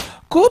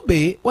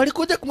 Kumbe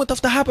walikuja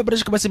kumtafuta hapa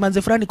basi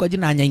manze fulani kwa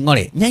jina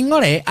Nyaing'ole.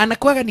 Nyaing'ole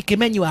anakuwaga ni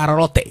kimenyi wa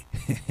lolote.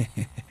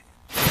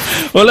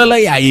 Olala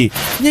yai.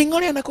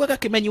 Nyaing'ole anakuwaga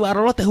kimenyi wa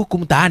lolote huku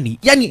mtaani.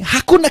 Yani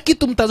hakuna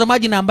kitu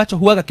mtazamaji na ambacho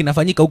huwaga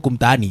kinafanyika huku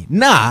mtaani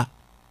na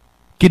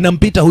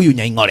kinampita huyu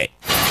Nyaing'ole.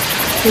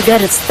 You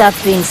gotta stop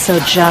being so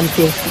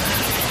jumpy.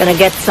 Gonna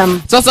get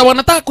some. Sasa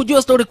wanataka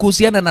kujua story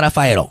kuhusiana na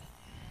Rafaelo.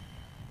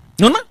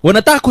 Unaona?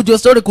 Wanataka kujua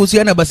story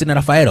kuhusiana basi na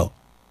Rafaelo.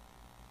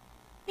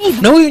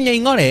 Na huyu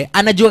Nyaing'ole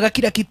anajuaga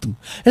kila kitu,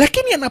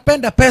 lakini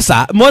anapenda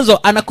pesa. Mwanzo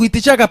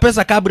anakuitishaga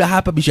pesa kabla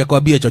hapa bisha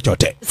kuambia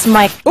chochote.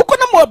 Uko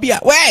na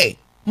mwambia, we,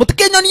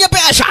 mtikenyo niye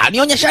pesa,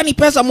 nionyeshani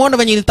pesa muone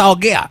venye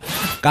nitaogea.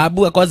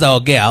 Kabua kwanza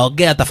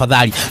ogea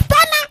tafadhali.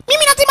 Pana,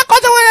 mimi lazima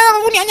kwanza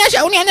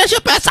unionyeshe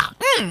pesa.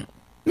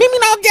 Mimi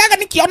naogeaga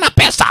nikiona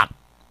pesa.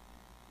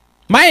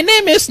 My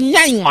name is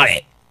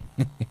Nyaing'ole.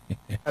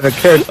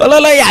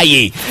 Olala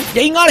yai.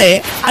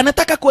 Nyaing'ole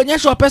anataka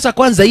kuonyeshwa pesa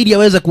kwanza ili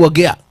aweze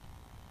kuogea.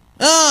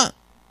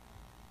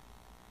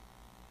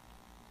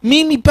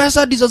 Mimi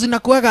pesa ndizo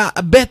zinakuwaga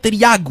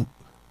betri yangu.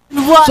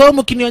 So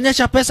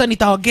mkinionyesha pesa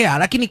nitaogea,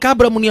 lakini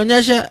kabla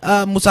mnionyeshe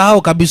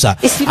msahau kabisa.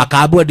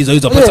 Akaabua ndizo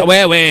hizo pesa.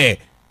 Wewe,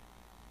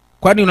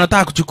 kwani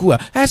unataka kuchukua?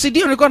 Si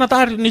ndio nilikuwa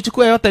nataka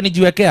nichukue yote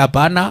nijiwekee.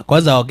 Hapana,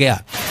 kwanza ogea.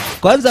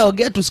 Kwanza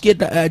ongea tusikie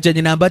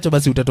chenye na ambacho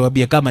basi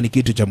utatuambia kama ni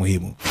kitu cha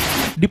muhimu.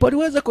 Ndipo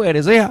aliweza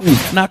kuelezea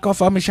na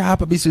akawafahamisha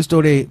hapa bisi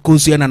story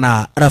kuhusiana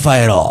na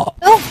Rafaelo.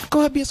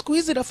 Kwa siku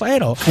hizi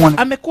Rafaelo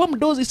amekuwa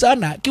mdozi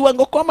sana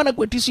kiwango kwamba na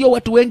kuetisio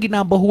watu wengi na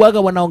ambao huaga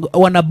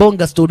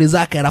wanabonga story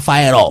zake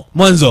Rafaelo.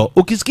 Mwanzo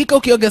ukisikika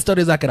ukiongea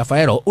story zake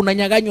Rafaelo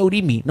unanyang'anywa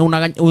ulimi na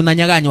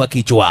unanyang'anywa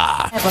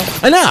kichwa.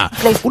 Na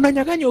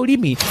unanyang'anywa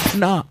ulimi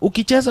na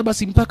ukicheza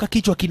basi mpaka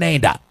kichwa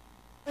kinaenda.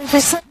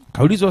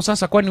 Kaulizwa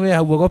sasa kwani wewe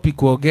hauogopi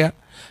kuongea?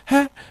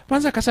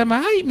 Kwanza akasema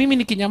hai mimi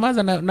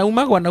nikinyamaza na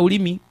umagwa na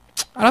ulimi.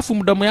 Alafu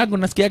mdomo yangu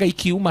nasikiaga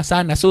ikiuma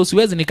sana so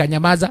siwezi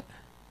nikanyamaza.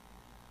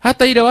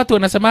 Hata ile watu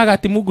wanasemaga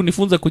ati Mungu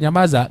nifunze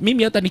kunyamaza,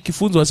 mimi hata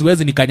nikifunzwa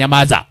siwezi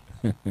nikanyamaza.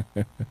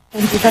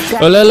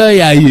 Ololo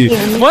yai.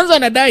 Mwanzo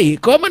anadai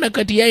kwamba na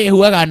kati yeye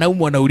huaga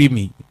anaumwa na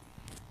ulimi.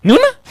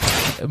 Unaona?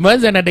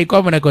 Mwanzo anadai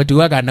kwamba na kati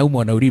huaga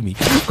anaumwa na ulimi.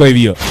 Kwa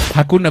hivyo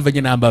hakuna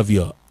venye na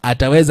ambavyo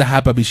ataweza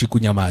hapa bishi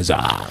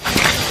kunyamaza.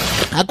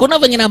 Hakuna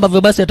venye na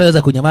ambavyo basi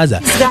ataweza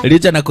kunyamaza.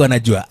 Licha na kuwa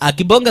anajua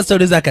akibonga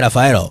stories zake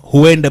Rafaelo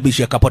huenda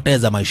bishi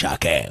akapoteza maisha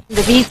yake.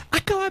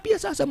 Akawaambia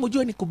sasa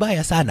mjue ni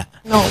kubaya sana.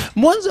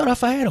 Mwanzo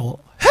Rafaelo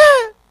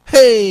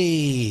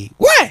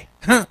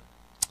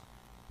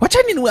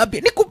wachani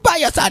niwaambie ni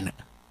kubaya sana.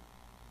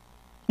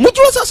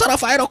 Mjue sasa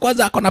Rafaelo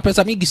kwanza ako na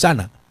pesa mingi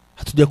sana.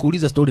 Hatuja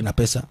kuuliza story na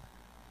pesa.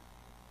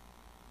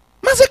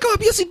 Mazeka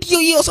waambia si ndio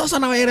hiyo sasa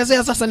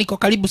nawaelezea sasa niko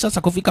karibu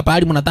sasa kufika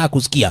pahali mnataka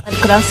kusikia.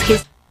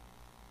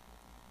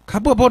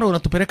 Kabua bona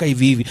unatupeleka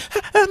hivi hivi.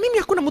 Mimi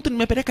hakuna mtu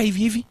nimepeleka hivi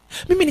hivi.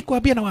 Mimi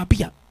nikuambia na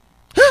waapia.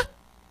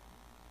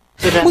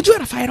 Mjua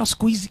Rafaelo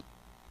siku hizi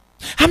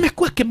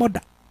amekuwa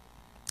kemoda.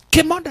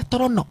 Kemoda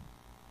torono.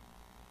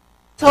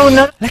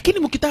 Lakini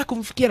mkitaka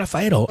kumfikia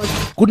Rafaelo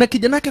kuna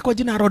kijana yake kwa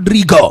jina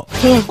Rodrigo.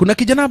 Kuna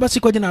kijana basi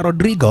kwa jina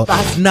Rodrigo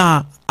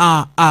na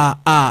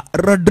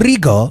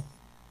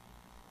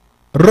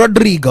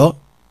Rodrigo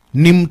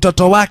ni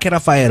mtoto wake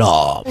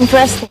Rafaelo.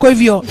 Kwa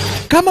hivyo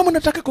kama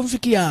mnataka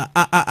kumfikia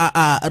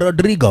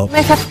Rodrigo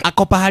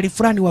ako pahali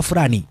fulani wa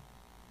fulani.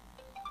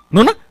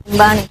 Unaona?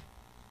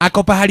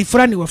 Ako pahali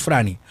fulani wa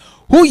fulani.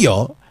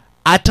 Huyo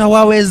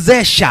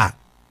atawawezesha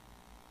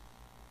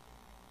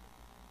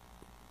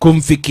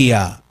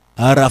kumfikia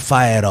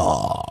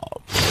Rafaelo.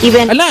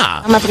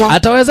 Ala,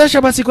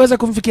 atawezesha basi kuweza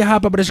kumfikia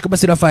hapa bila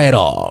basi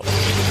Rafaelo.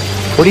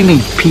 What do you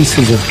mean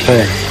pieces of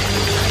cake?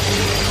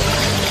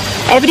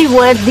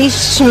 Everywhere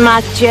this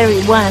smart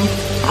Jerry went,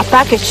 a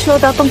package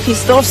showed up on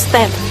his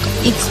doorstep.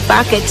 Each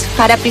package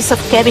had a piece of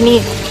cake in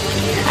it.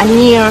 An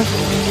ear,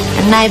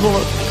 an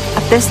eyeball,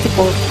 a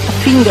testicle, a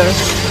finger.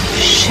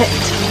 Shit.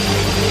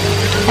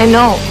 I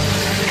know.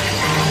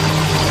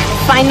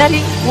 Finally,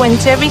 when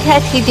Jerry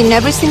had hit in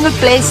every single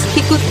place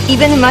he could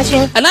even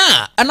imagine.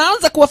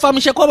 Anaanza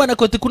kuwafahamisha kwamba na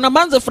koti kuna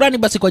manze fulani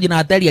basi kwa jina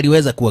hatari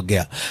aliweza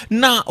kuongea.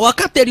 Na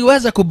wakati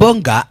aliweza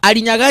kubonga,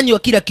 alinyaganywa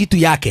kila kitu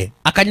yake.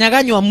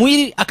 Akanyaganywa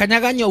mwili,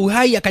 akanyaganywa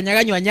uhai,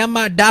 akanyaganywa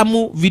nyama,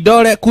 damu,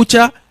 vidole,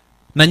 kucha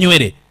na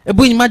nywele.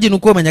 Hebu imagine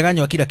uko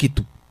umanyaganywa kila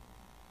kitu.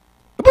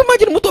 Hebu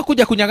imagine mtu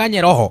akuja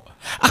kunyaganya roho,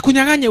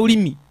 akunyaganya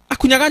ulimi,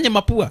 akunyaganya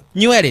mapua,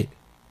 nywele.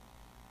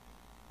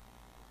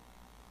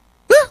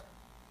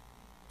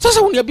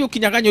 Sasa uniambia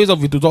ukinyang'anywa hizo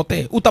vitu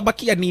zote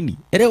utabakia nini?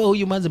 Elewa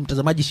huyu manze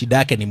mtazamaji shida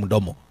yake ni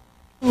mdomo.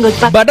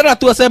 Badala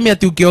tu aseme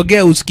ati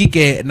ukiongea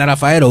usikike na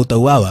Rafaelo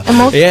utauawa.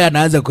 Yeye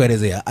anaanza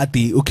kuelezea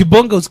ati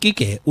ukibonga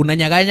usikike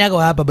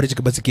unanyang'anywa hapa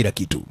bridge basi kila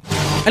kitu.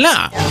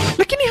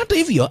 Lakini hata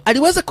hivyo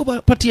aliweza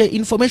kupatia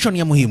information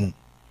ya muhimu.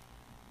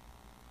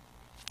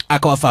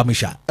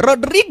 Akawafahamisha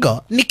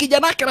Rodrigo ni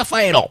kijana wake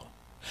Rafaelo.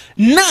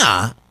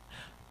 Na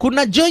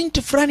kuna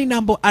joint fulani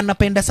nambo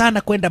anapenda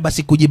sana kwenda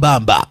basi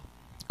kujibamba.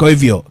 Kwa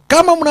hivyo,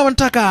 kama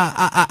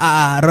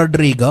mnamtaka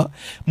Rodrigo,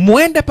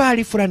 muende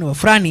pahali fulani wa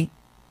fulani,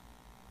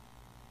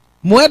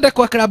 muende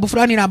kwa klabu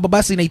fulani na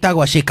basi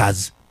inaitagwa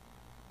Shakers.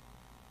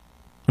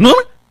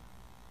 Unaona?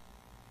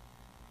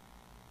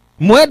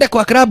 Muende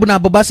kwa klabu na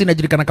basi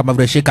inajulikana kama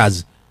vile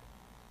Shakers.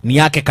 Ni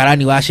yake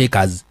karani wa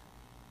Shakers.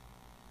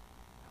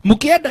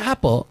 Mkienda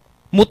hapo,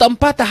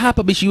 mtampata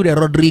hapa bishi yule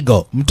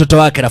Rodrigo, mtoto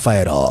wake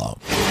Rafaelo.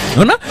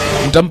 Unaona?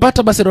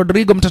 Mtampata basi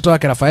Rodrigo mtoto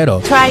wake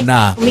Rafaelo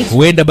na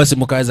huenda basi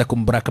mkaweza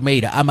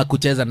kumblackmail ama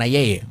kucheza na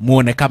yeye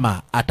muone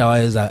kama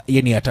ataweza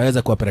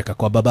ataweza kuwapeleka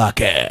kwa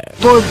babake.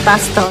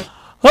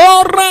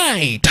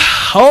 Alright.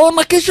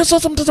 Na kisha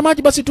sasa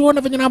mtazamaji basi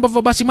tuone venye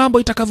ambavyo basi mambo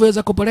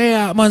itakavyoweza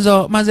kupolea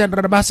manze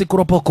basi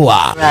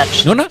kuropokwa.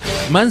 Unaona?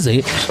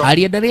 Manze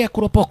aliendelea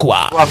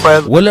kuropokwa.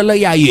 Walala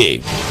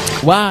yaye.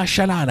 Wa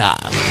shalala.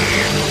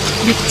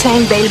 Big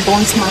time bail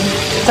bondsman.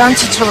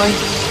 Don't you Troy?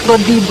 Got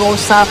the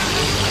boss up.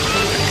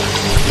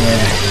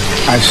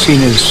 Yeah, I've seen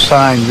his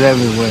signs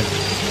everywhere.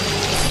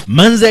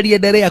 Manze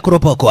aliendelea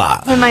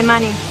kuropokwa. My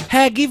money.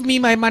 Hey, give me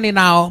my money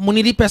now.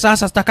 Munilipe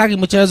sasa, stakagi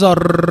mchezo.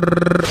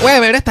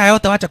 Wewe leta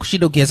yote, wacha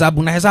kushinda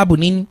ukihesabu. Na hesabu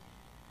nini?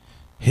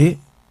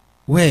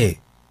 We.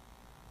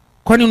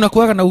 Kwani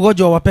unakuwaga na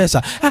ugonjwa wa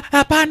pesa?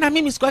 Hapana,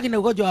 mimi sikuwagi na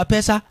ugonjwa wa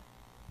pesa.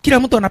 Kila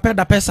mtu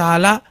anapenda pesa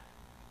hala.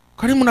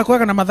 Kwani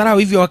mnakuwaga na madharau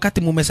hivyo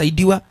wakati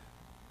mumesaidiwa?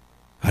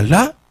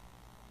 Hala?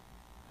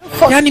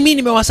 Yani mimi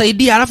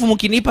nimewasaidia alafu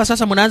mkinipa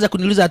sasa mnaanza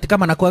kuniuliza ati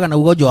kama nakuaga na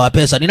ugonjwa wa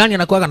pesa. Ni nani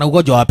anakuaga na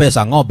ugonjwa wa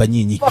pesa? Ng'ombe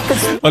nyinyi.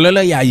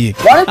 Olele yai.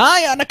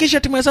 Haya, na kisha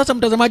timu sasa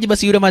mtazamaji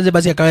basi yule manze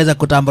basi akaweza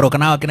kutamboroka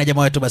nao kina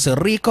jamaa wetu basi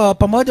Rico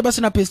pamoja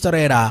basi na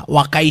Pistolera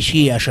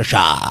wakaishia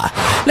shasha.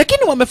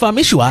 Lakini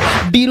wamefahamishwa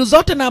deal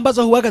zote na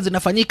ambazo huaga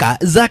zinafanyika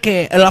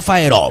zake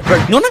Rafaelo.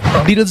 Unaona?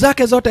 Deal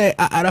zake zote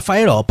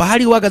Rafaelo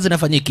pahali huaga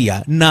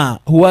zinafanyikia na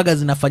huaga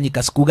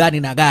zinafanyika siku gani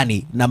na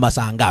gani na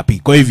masaa ngapi.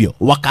 Kwa hivyo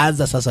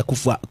wakaanza sasa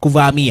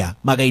kuvamia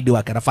magaidi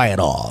wake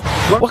Rafaelo.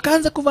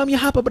 Wakaanza kuvamia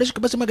hapa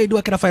basi magaidi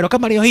wake Rafaelo.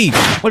 Kama leo hii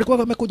walikuwa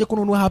wamekuja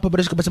kununua hapa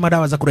basi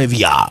madawa za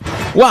kulevya.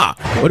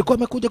 Walikuwa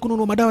wamekuja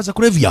kununua madawa za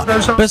kulevya.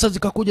 Pesa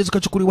zikakuja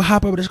zikachukuliwa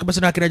hapa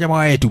basi na kina jamaa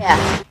wetu.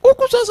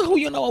 Huko sasa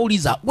huyo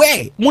anawauliza,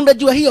 "We,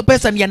 mnajua hiyo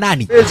pesa ni ya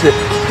nani?"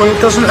 Well,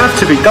 it doesn't have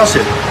to be, does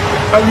it?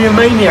 Only a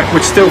maniac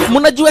would still...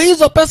 Mnajua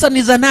hizo pesa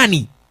ni za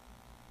nani?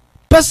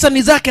 Pesa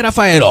ni zake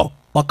Rafaelo.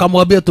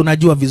 Wakamwambia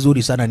tunajua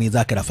vizuri sana ni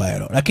zake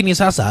Rafaelo. Lakini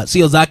sasa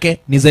sio zake,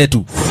 ni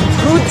zetu.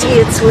 Who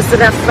deals with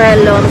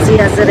Rafaelo on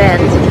the other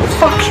end?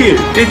 Fuck you.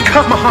 He'd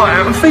cut my heart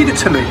out and feed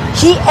it to me.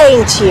 He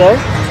ain't here.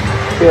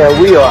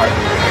 Yeah, we are.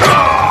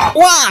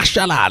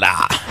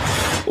 Shalala.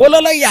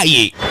 Walala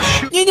yai.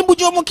 Nyinyi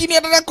mjua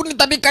mkiniendelea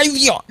kunitandika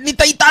hivyo,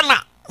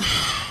 nitaitana.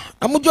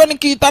 Amjua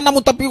nikiitana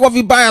mtapigwa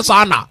vibaya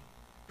sana.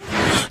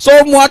 So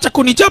muacha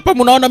kunichapa,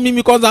 mnaona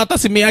mimi kwanza hata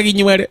simeagi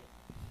nywele.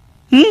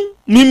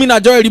 Mimi na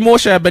Joel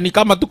Moshebe ni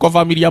kama tuko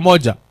familia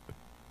moja.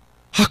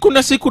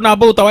 Hakuna siku na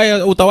ambao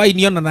utawai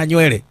niona na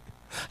nywele.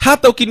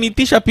 Hata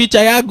ukinitisha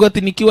picha yangu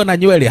ati nikiwa na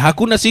nywele,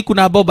 hakuna siku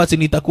na ambao basi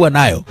nitakuwa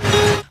nayo.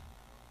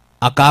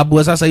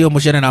 Akaabua sasa hiyo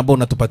moshene na ambao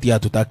unatupatia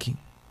hatutaki.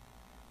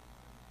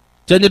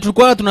 Chenye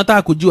tulikuwa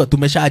tunataka kujua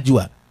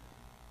tumeshajua.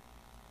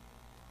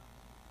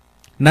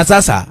 Na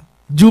sasa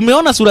juu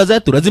umeona sura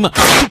zetu lazima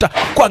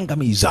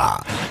tutakuangamiza.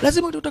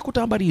 Lazima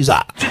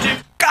tutakutambaliza.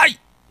 Kai.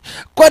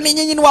 Kwani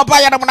nyinyi ni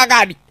wabaya namna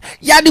gani?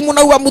 Yaani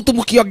mnaua mtu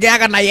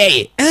mkiongeaga na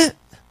yeye.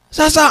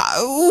 Sasa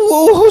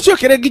sio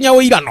kireginya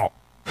uirano.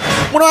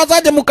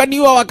 Mnawazaje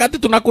mkaniua wakati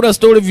tunakula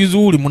story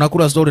vizuri?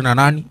 Mnakula story na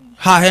nani?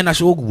 Hena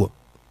shoguo.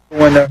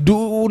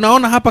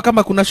 Unaona hapa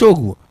kama kuna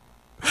shoguo.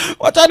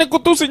 Wachani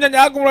kutusi nyanya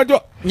yangu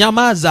unajua.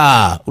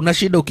 Nyamaza. Una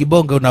shida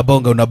ukibonga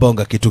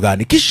unabonga kitu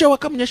gani? Kisha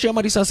wakamnyeshea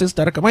marisasi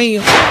stara kama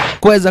hiyo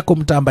kuweza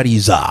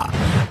kumtambaliza.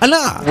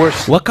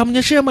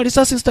 Wakamnyeshea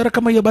marisasi stara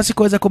kama hiyo basi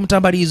kuweza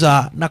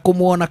kumtambaliza na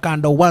kumuona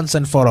kando once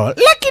and for all.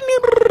 Lakini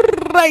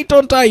right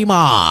on time.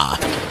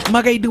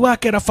 Magaidi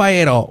wake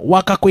Rafaelo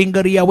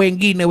wakakuingaria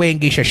wengine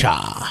wengi shasha.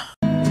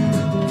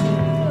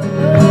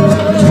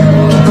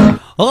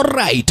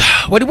 Alright,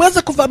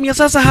 waliweza kuvamia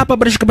sasa hapa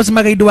basi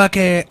magaidi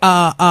wake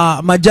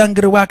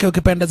majangiri wake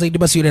ukipenda zaidi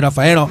basi yule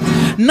Rafaelo.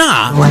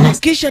 Na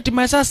kisha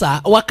hatimaye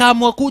sasa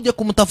wakaamua kuja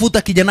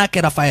kumtafuta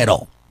kijanake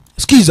Rafaelo.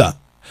 Sikiza.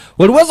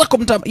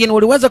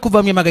 Waliweza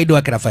kuvamia magaidi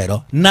wake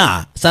Rafaelo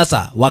na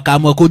sasa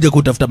wakaamua kuja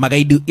kutafuta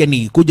magaidi,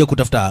 yani kuja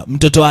kutafuta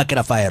mtoto wake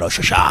Rafaelo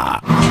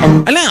shasha.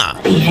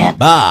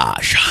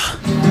 Basha.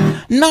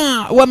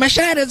 Na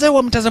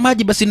wameshaelezewa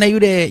mtazamaji basi na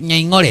yule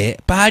Nyaing'ole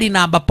pahali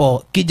na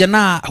ambapo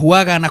kijana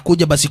huaga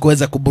anakuja basi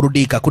kuweza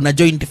kuburudika. Kuna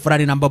joint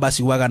fulani na ambapo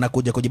basi huaga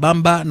anakuja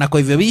kujibamba na kwa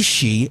hivyo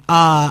wishi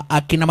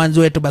akina manzi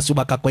wetu basi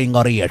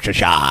wakakuingoria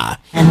shasha.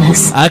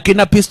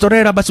 Akina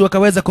Pistolera basi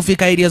wakaweza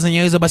kufika area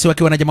zenye hizo basi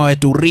wakiwa na jamaa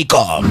wetu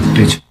Rico.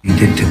 Bitch, you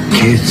did to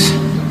kids.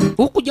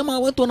 Huku jamaa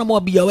wetu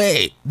wanamwambia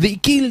we, they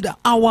killed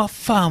our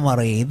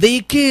family, they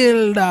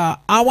killed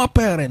our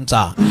parents.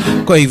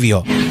 Kwa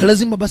hivyo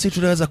lazima basi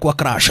tutaweza kuwa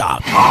crasha,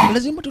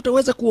 lazima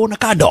tutaweza kuona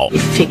kado.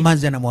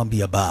 Manzi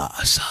anamwambia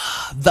bas,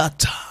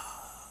 that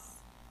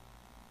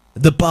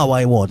the power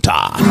I want.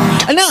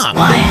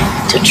 Why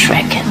to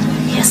track it?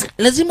 Yes.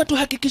 Lazima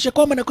tuhakikishe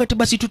kwamba na kwetu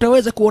basi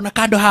tutaweza kuona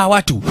kado hawa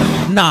watu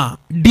na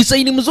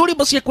design mzuri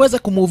basi ya kuweza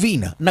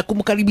kumuvina na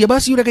kumkaribia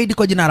basi yule gaidi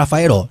kwa jina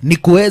Rafaelo ni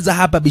kuweza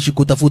hapa bishi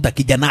kutafuta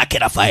kijanake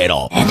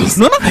Rafaelo.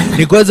 Unaona?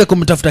 Ni kuweza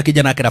kumtafuta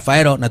kijanake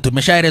Rafaelo na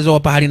tumeshaelezwa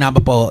pahali na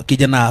ambapo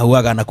kijana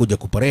huaga anakuja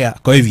kuporea.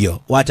 Kwa hivyo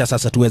wacha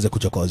sasa tuweze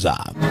kuchokoza.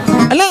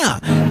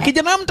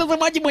 Kijana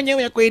mtazamaji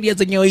mwenyewe ya kweli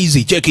zenyewe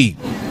hizi cheki.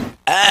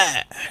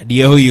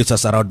 Ndiye huyu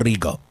sasa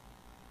Rodrigo.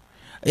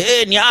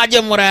 Ni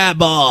aje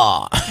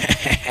mrebo.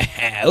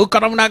 Uko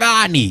namna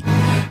gani?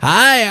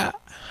 Haya,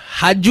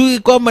 hajui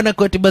kwamba na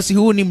kwetu basi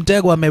huu ni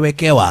mtego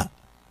amewekewa.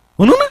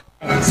 Unaona?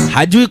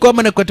 Hajui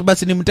kwamba na kwetu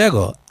basi ni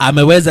mtego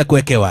ameweza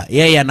kuwekewa.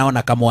 Yeye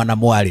anaona kama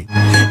wanamwali.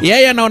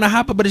 Yeye anaona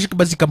hapa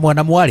basi kama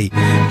wanamwali.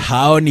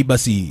 Haoni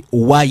basi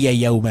waya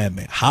ya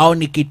umeme.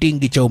 Haoni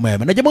kitingi cha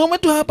umeme. Na jamaa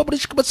wetu hapa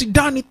basi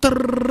Danny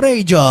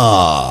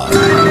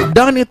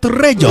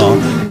Trejo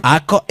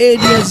ako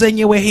area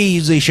zenyewe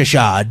hizi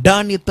shasha.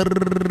 Danny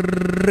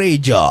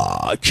Trejo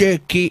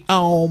cheki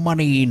au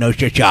manino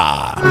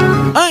shasha.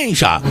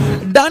 Aisha,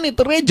 Danny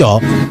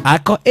Trejo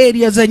ako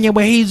area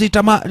zenyewe hizi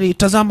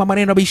tazama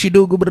maneno bishi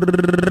dugu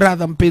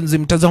brother mpenzi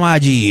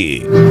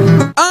mtazamaji.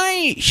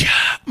 Aisha,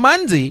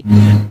 manzi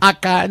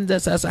akaanza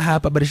sasa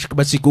hapa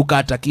basi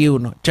kukata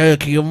kiuno.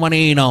 Cheki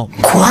maneno.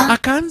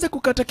 Akaanza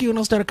kukata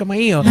kiuno stara kama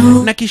hiyo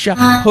na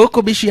kisha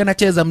huko bishi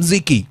anacheza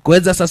mziki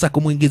kuweza sasa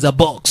kumuingiza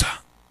box.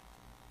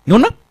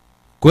 Unaona?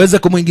 Kuweza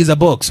kumuingiza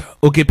box.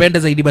 Ukipenda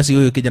zaidi basi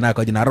huyu kijana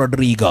kwa jina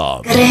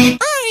Rodrigo.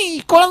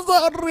 Ai,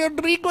 kwanza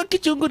Rodrigo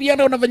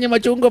akichunguriana unafanya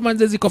machungo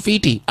manze ziko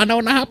fiti.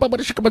 Anaona hapa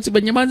bado shika basi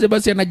benye manze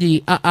basi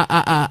anaji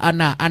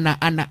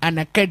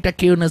ana keta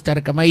kiuna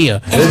star kama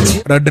hiyo.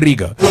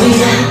 Rodrigo.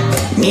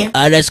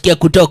 Anasikia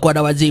kutokwa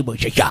na wazimu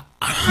shasha.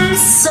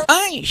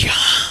 Aisha.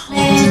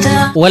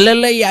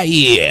 Walele ya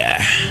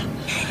yeah.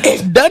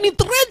 Dani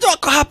Trejo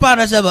ako hapa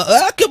anasema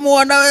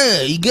mwana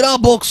wewe igira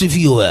box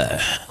view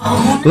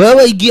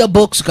wewe igia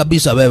box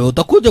kabisa wewe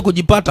utakuja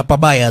kujipata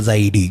pabaya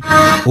zaidi,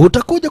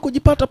 utakuja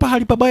kujipata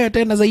pahali pabaya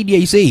tena zaidi ya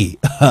isei.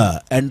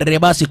 Andre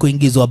basi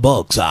kuingizwa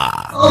box.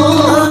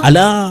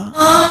 Ala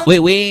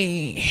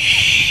wewe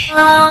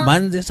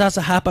manze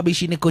sasa hapa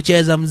bishini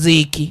kucheza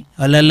mziki.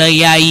 Alala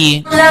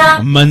yai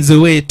manze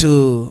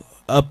wetu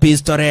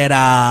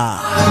Pistorera.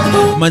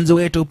 Manzi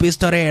wetu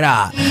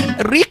Pistorera.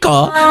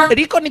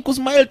 Rico ni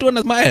kusmile tu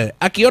na smile.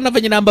 Akiona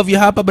venye namba vya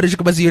hapa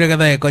barishika basi yule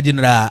kadhaa kwa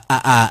jina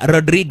la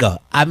Rodrigo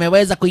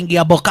ameweza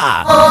kuingia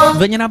boka.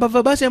 Venye namba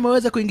vya basi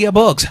ameweza kuingia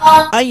box.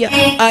 Aya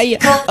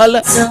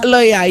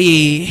ala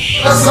yai.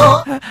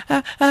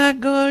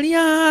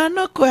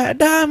 Goliano kwa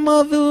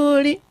damu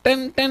dhuri.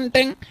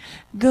 Ten.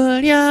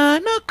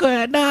 Goliano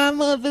kwa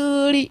damu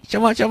dhuri.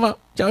 Chama.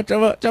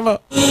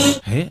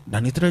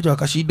 Dani Trejo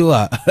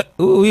akashindwa.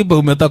 Wimbo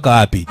umetoka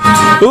wapi?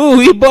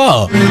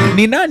 Wimbo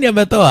ni nani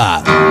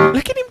ametoa?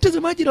 Lakini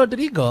mtazamaji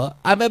Rodrigo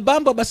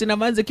amebamba basi na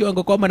manze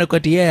kiwango kwa maana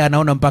kati yeye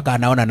anaona mpaka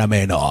anaona na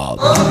meno.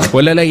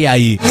 Walele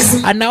yai.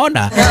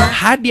 Anaona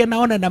hadi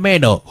anaona na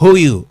meno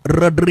huyu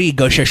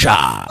Rodrigo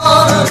shasha.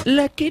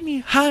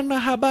 Lakini hana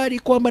habari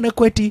kwamba na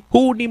kweti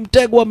huu ni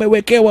mtego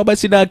amewekewa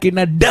basi na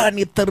kina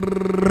Dani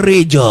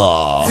Trejo.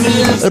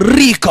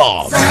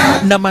 Rico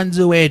na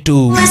manze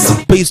wetu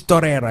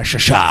Pistorera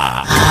shasha.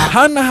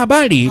 Hana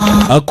habari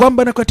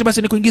kwamba na kwati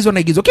basi ni kuingizwa na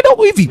igizo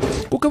kidogo hivi.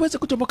 Ukaweza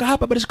kutomoka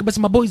hapa basi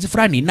maboys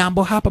fulani na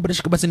ambao hapa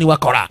basi ni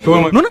wakora.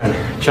 Unaona?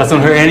 Shots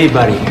don't hurt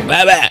anybody.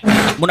 Wewe,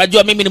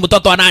 mnajua mimi ni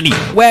mtoto wa nani?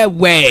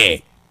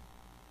 Wewe.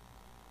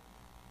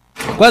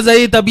 Kwanza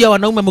hii tabia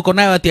wanaume mko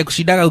nayo ati ya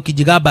kushindana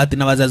ukijigamba ati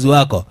na wazazi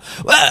wako.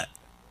 Wewe.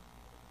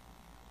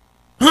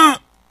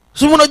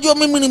 Si mnajua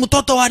mimi ni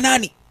mtoto wa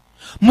nani?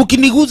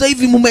 Mkiniguza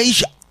hivi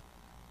mumeisha.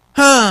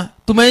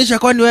 Tumeisha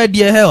kwani wewe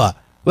ndiye hewa.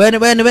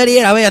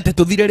 Wewe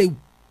atetudhire leo.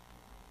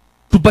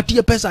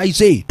 Tupatie pesa I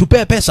say,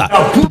 tupee pesa.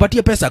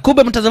 Tupatie pesa.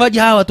 Kumbe mtazamaji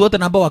hawa watu wote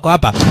ambao wako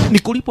hapa ni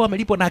kulipwa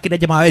wamelipwa na akina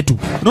jamaa wetu.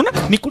 Unaona?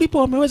 Ni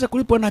kulipwa wameweza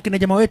kulipwa na akina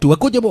jamaa wetu.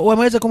 Wakuja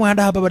wameweza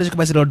kumhanda hapa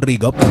basi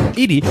Rodrigo.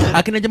 Ili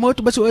akina jamaa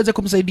wetu basi waweze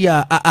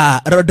kumsaidia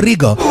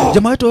Rodrigo.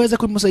 Jamaa wetu waweze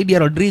kumsaidia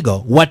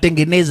Rodrigo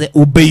watengeneze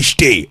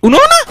ubeshte.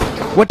 Unaona?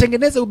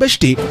 Watengeneze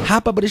ubeshte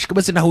hapa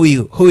basi na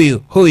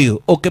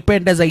huyu.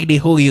 Ukipenda zaidi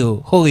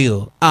huyu.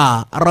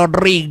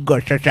 Rodrigo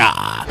shasha.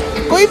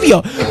 Kwa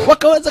hivyo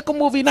wakaweza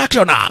kumove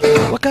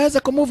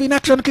in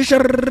action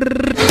kisha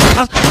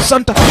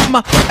Santa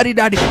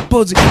maridadi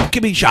pozi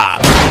kibisha.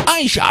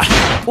 Aisha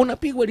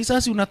unapigwa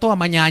risasi unatoa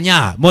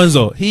manyanya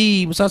mwanzo.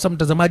 Hii sasa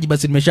mtazamaji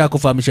basi nimesha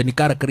kufahamisha ni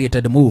car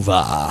created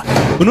mover.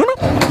 Unaona?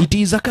 It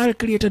is a car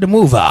created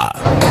mover.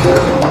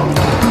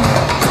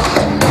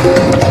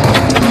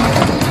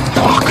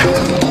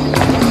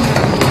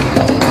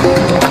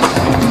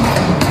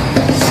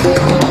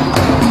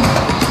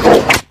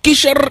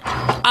 Kisha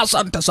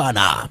asante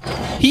sana.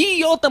 Hii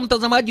yote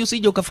mtazamaji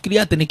usije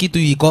ukafikiria ati ni kitu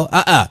iko.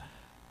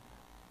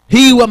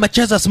 Hii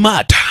wamecheza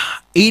smart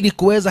ili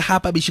kuweza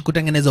hapa bishi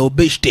kutengeneza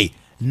ubeshte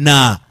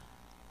na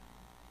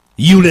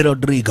yule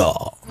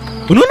Rodrigo.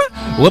 Unaona?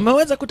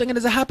 Wameweza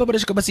kutengeneza hapa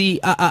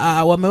basi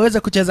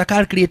wameweza kucheza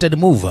car created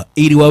move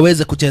ili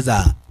waweze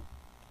kucheza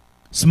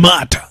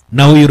smart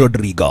na huyu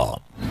Rodrigo.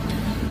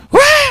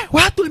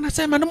 Watu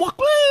wanasema na mnaona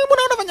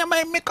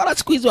vanya mikola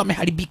siku hizo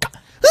wameharibika.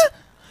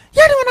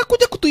 Yaani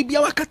wanakuja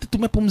kutuibia wakati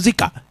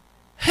tumepumzika.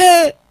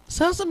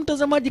 Sasa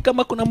mtazamaji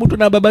kama kuna mtu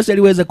na babasi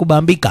aliweza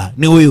kubambika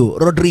ni huyu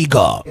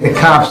Rodrigo.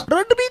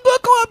 Rodrigo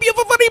akawaambia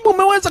Fafaribu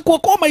umeweza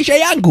kuokoa maisha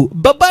yangu.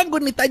 Babangu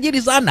ni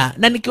tajiri sana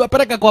na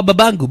nikiwapeleka kwa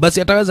babangu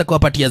basi ataweza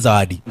kuwapatia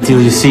zawadi.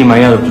 Until you see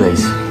my other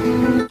place.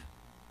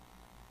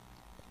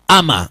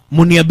 Ama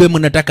muniambie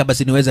mnataka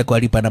basi niweze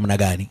kuwalipa namna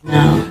gani?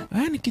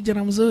 Ni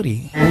kijana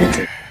mzuri.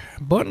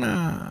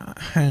 Mbona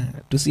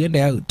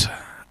tusiende out?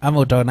 Ama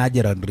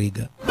utaonaje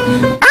Rodrigo?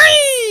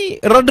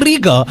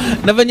 Rodrigo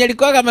na venye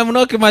alikuwa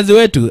amemnoki mazi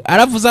wetu,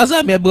 alafu sasa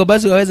ameambiwa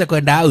basi waweze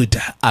kwenda out,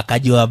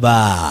 akajua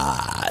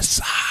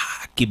basa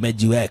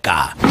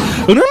kimejiweka.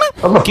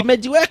 Unaona?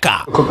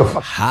 Kimejiweka.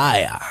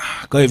 Haya,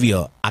 kwa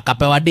hivyo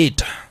akapewa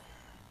date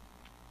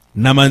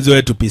na manzi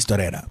wetu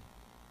Pistorera.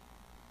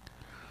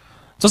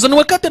 Sasa ni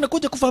wakati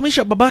anakuja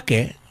kufahamisha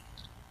babake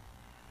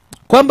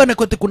kwamba na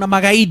kote kuna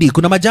magaidi,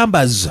 kuna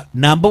majambas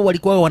na ambao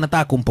walikuwa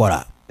wanataka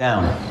kumpora.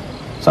 Down.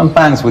 Some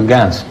punks with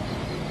guns.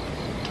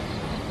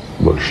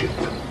 Bullshit.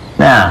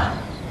 Nah.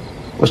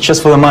 It was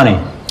just for the money.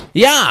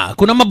 Yeah,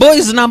 kuna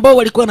maboys na ambao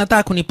walikuwa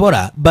wanataka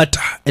kunipora, but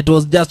it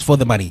was just for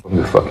the money.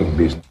 The fucking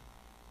business.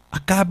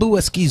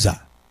 Akaambiwa sikiza.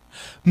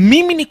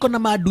 Mimi niko na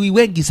maadui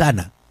wengi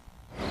sana.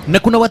 na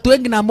kuna watu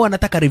wengi na ambao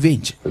wanataka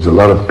revenge. There's a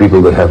lot of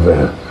people that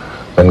have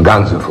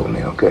venganza for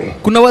me, okay?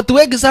 Kuna watu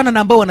wengi sana na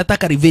ambao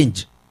wanataka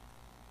revenge.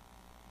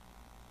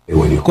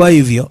 Kwa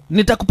hivyo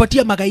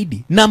nitakupatia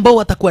magaidi na ambao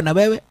watakuwa na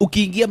wewe,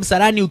 ukiingia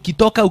msalani,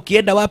 ukitoka,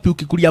 ukienda wapi,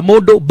 ukikulia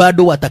modo,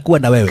 bado watakuwa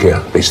na wewe.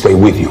 Yeah, they stay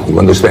with you. You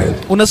understand?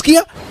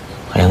 Unasikia?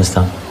 I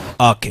understand.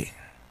 Okay.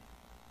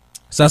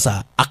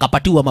 Sasa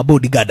akapatiwa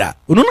mabodyguard.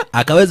 Unaona?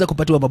 Akaweza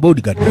kupatiwa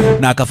mabodyguard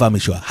na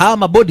akafahamishwa hawa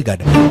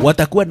mabodyguard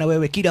watakuwa na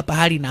wewe kila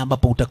pahali na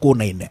ambapo utakuwa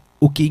unaenda.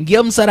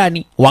 Ukiingia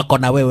msarani wako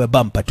na wewe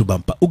bumper to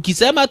bumper.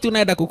 Ukisema tu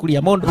unaenda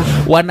kukulia mondo,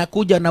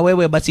 wanakuja na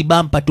wewe basi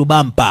bumper to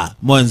bumper.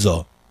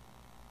 Mwanzo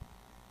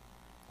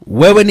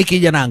wewe ni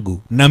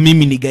kijanangu na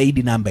mimi ni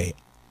gaidi na ambaye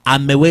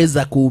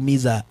ameweza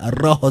kuumiza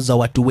roho za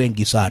watu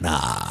wengi sana.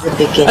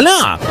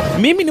 Ala,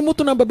 mimi ni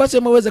mtu na babasi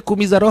ameweza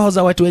kuumiza roho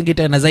za watu wengi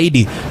tena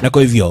zaidi, na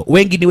kwa hivyo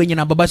wengi ni wenye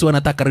na babasi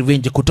wanataka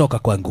revenge kutoka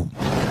kwangu.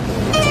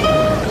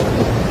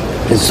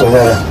 So,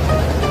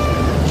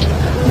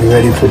 you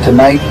ready for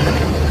tonight?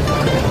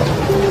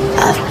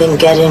 I've been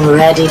getting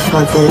ready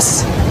for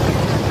this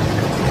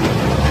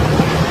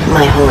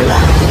my whole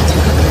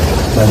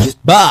life.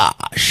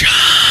 Bash.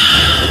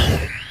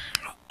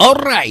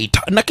 Alright,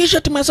 na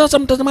kisha tume sasa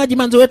mtazamaji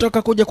manzo wetu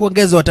akakuja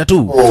kuongezwa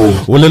tatu.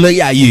 Ulele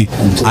yai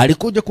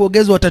alikuja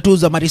kuongezwa tatu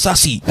za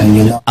marisasi.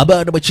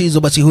 Abana machizo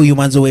basi huyu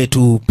manzo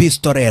wetu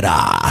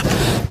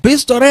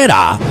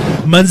Pistorera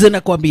manze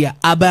nakwambia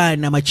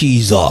abana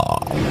machizo.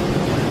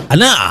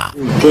 Ana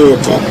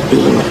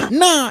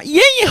na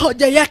yeye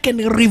hoja yake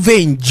ni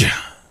revenge.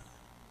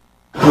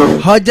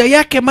 Hoja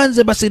yake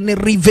manze basi ni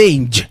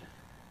revenge.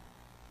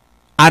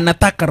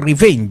 Anataka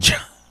revenge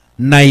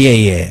na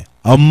yeye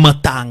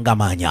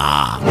matangamanya.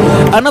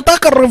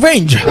 Anataka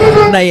revenge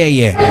na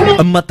yeye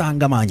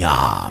matangamanya.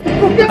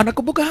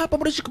 Anakumbuka hapa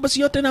mrishiko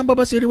basi yote namba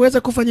basi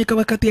iliweza kufanyika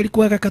wakati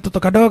alikuwa katoto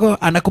kadogo.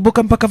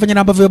 Anakumbuka mpaka fanya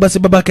namba vyo basi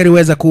babake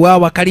aliweza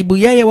kuuawa, karibu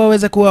yeye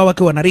waweza kuuawa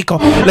wakiwa na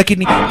Riko,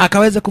 lakini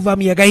akaweza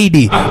kuvamia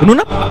gaidi.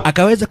 Unaona?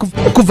 Akaweza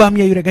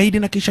kuvamia yule gaidi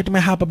na kisha tume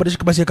hapa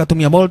mrishiko basi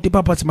akatumia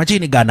multipurpose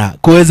machine gun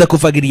kuweza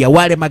kufagilia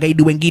wale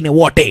magaidi wengine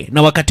wote,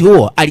 na wakati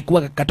huo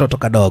alikuwa katoto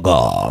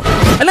kadogo.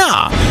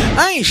 Ala,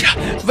 Aisha,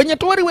 venye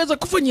tuwari weza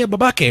kufanyia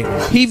babake,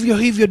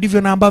 hivyo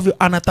ndivyo na ambavyo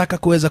anataka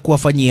kuweza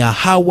kuwafanyia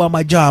hawa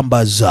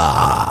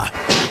majambaza.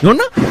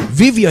 Unaona?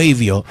 Vivyo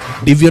hivyo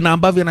ndivyo na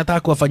ambavyo anataka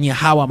kuwafanyia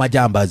hawa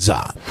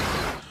majambaza.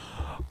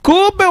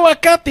 Kumbe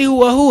wakati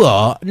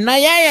huo na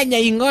yaya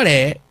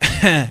Nyaing'ole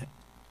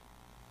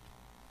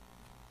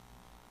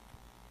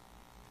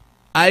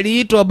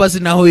aliitwa basi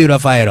na huyu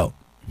Rafaelo.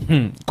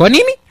 Kwa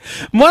nini?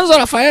 Mwanzo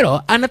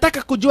Rafaelo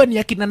anataka kujua ni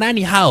akina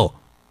nani hao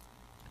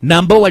na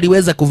ambao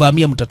waliweza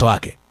kuvamia mtoto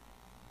wake.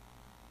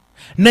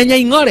 Na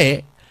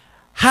Nyaing'ole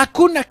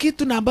hakuna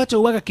kitu na ambacho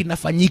huwaga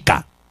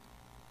kinafanyika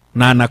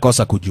na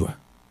anakosa kujua.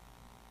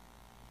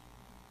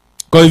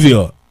 Kwa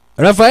hivyo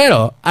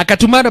Rafaelo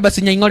akatumana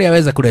basi Nyaing'ole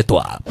aweza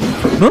kuletwa.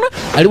 Unaona?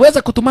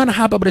 Aliweza kutumana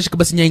hapa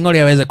basi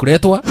Nyaing'ole aweza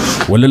kuletwa.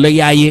 Walele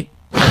yaye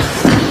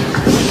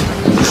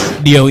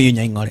ndio huyu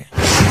Nyaing'ole.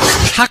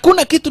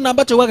 Hakuna kitu na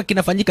ambacho huwaga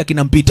kinafanyika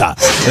kinampita.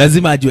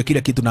 Lazima ajue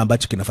kila kitu na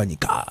ambacho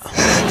kinafanyika.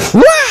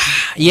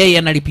 Yeye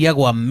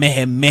analipiagwa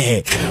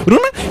mehe.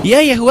 Unaona?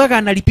 Yeye huwaga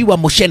analipiwa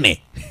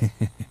moshene.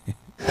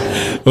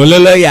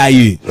 Ololo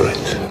yayi.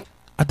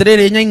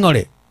 Aterere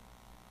Nyaing'ole.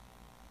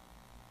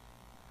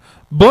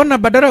 Bona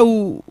badara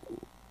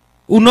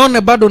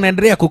unaona bado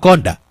unaendelea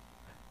kukonda.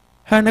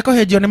 Nako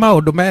hejo ni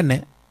maundu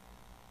mene.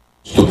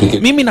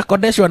 Mimi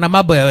nakodeshwa na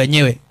mambo ya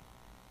wenyewe.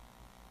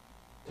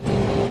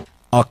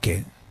 Okay.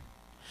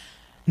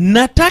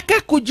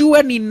 Nataka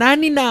kujua ni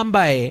nani na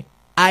ambaye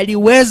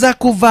aliweza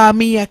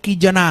kuvamia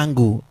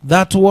kijanangu.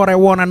 That's what I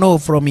wanna know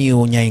from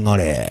you,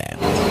 Nyaing'ole.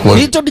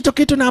 Hicho ndicho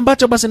kitu na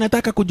ambacho basi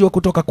nataka kujua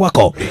kutoka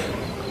kwako.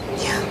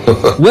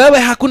 Wewe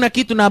hakuna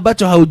kitu na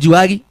ambacho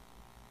haujuagi.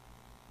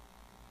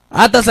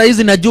 Hata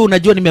saizi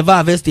unajua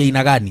nimevaa vesti ya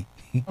aina gani.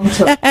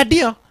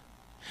 Ndio.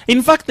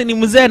 In fact ni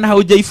mzee na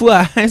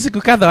haujaifua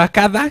siku kadha wa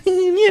kadha.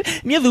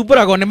 Ni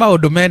dhupura kwa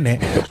maundu mene.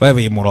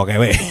 Wewe imuroge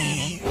we.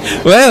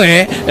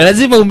 Wewe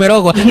lazima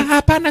umerogwa.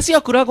 Hapana,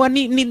 sio kurogwa,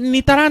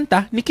 ni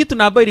taranta. Ni kitu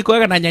na ambayo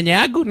ilikuwa na nyanya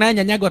yangu, na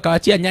nyanya yangu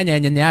akawachia nyanya ya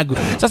nyanya yangu.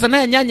 Sasa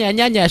naye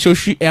nyanya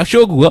ya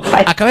shogu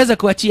akaweza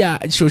kuachia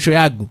shosho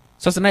yangu.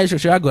 Sasa naye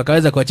shosho yangu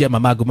akaweza kuachia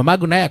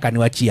mamagu naye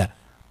akaniwachia.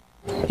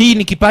 Hii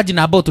ni kipaji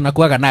na ambao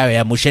tunakuaga nayo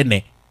ya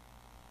mushene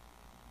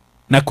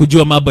na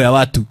kujua mambo ya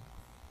watu.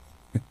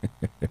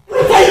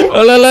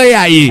 Ololo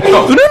yai.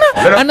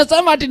 Unaona?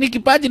 Anasema ati ni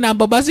kipaji na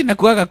ambao basi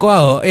nakuaga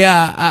kwao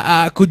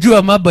ya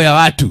kujua mambo ya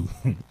watu.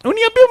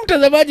 Uniambie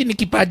mtazamaji, ni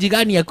kipaji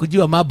gani ya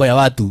kujua mambo ya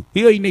watu?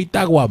 Hiyo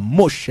inaitagwa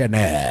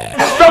moshene.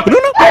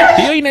 Unaona?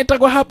 Hiyo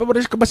inaitagwa hapa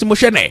basi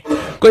moshene.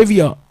 Kwa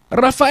hivyo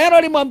Rafaelo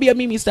alimwambia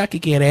mimi sitaki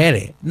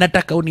kelele,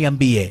 nataka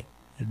uniambie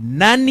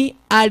nani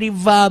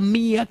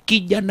alivamia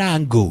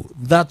kijanangu.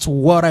 That's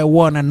what I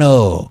wanna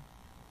know.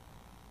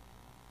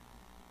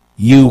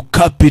 You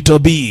capital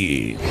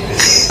B.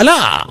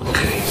 Ala.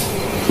 Okay.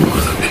 I'm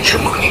gonna get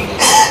your money.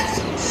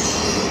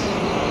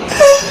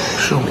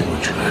 Show me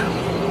what you have.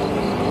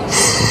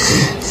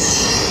 Okay?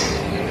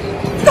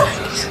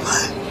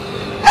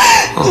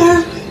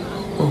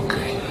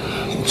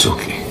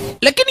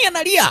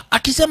 analia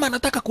akisema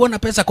anataka kuona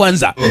pesa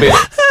kwanza. Mimi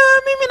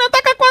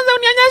nataka kwanza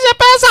unionyeshe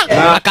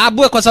pesa.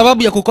 Akaabua kwa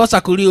sababu ya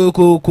kukosa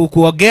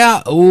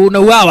kuogea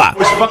unauawa.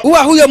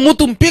 Huyo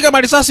mtu mpiga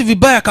marisasi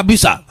vibaya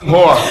kabisa.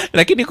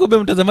 Lakini kumbe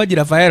mtazamaji,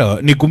 Rafaelo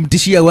ni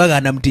kumtishia, waga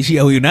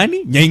anamtishia huyu nani?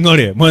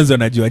 Nyaing'ole. Mwanzo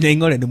anajua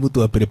Nyaing'ole ni mtu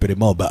wa perepere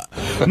moba.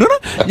 Unaona?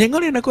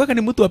 Nyaing'ole anakuwa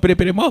ni mtu wa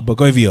perepere moba,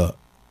 kwa hivyo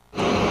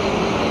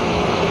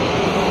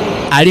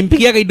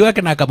alimpigia kaido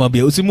yake na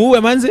akamwambia usimuue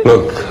manzi.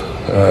 Look,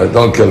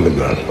 don't kill the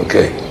gun,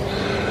 okay?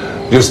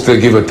 Just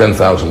give it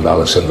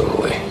 $10,000, send it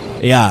away.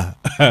 Yeah,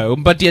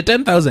 umpatie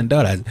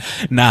 $10,000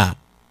 na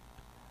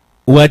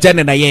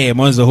uachane na yeye.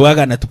 Mwanzo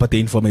huaga anatupatia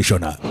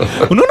information.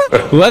 Unaona?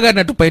 Huaga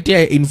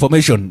anatupatia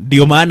information,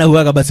 ndio maana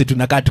huaga basi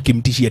tunakaa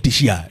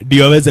tukimtishia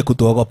ndio aweze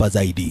kutuogopa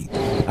zaidi.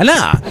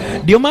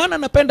 Ndio maana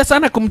napenda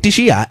sana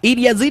kumtishia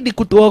ili azidi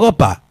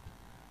kutuogopa.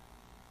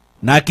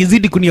 Na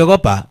akizidi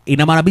kuniogopa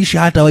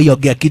inamaanisha hata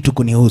waiongea kitu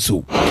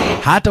kunihusu.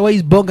 Hata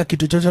waibonga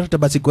kitu chochote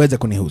basi kuweza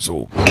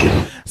kunihusu.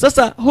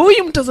 Sasa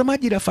huyu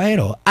mtazamaji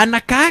Rafaelo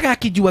anakaaga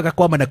akijua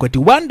kwamba na kweti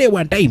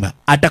one time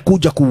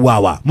atakuja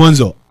kuuawa.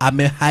 Mwanzo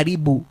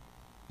ameharibu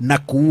na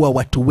kuua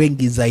watu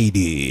wengi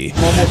zaidi.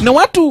 Na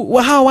watu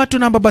wa hawa watu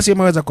namba basi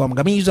wameweza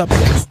kuangamiza.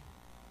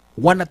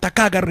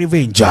 Wanatakaga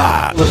revenge.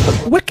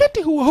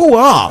 Wakati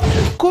huo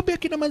kumbe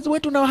kina manzi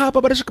wetu na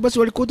hapa basi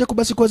walikuja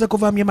kubasi kuweza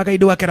kuvamia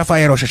magaidi wake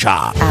Rafaelo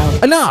shasha.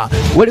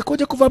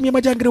 Walikuja kuvamia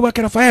majangili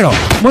wake Rafaelo.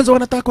 Mwanzo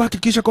wanataka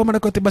kuhakikisha kwamba na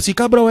basi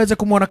kabla waweze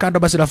kumuona kando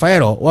basi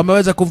Rafaelo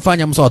wameweza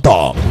kumfanya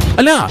msoto.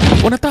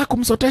 Wanataka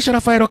kumsotesha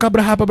Rafaelo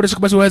kabla hapa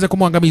basi waweze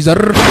kumwangamiza.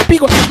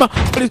 Pigwa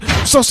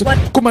sasa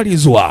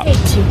kumalizwa.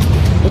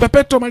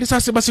 Pepeto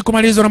malisasi basi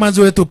kumalizwa na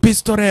manzi wetu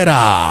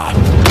Pistolera.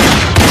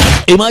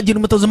 Imagine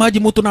mtazamaji,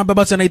 mtu na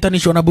babasi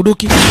anaitanishwa na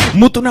buduki.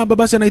 Mtu na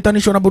babasi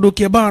anaitanishwa na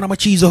buduki bana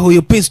machizo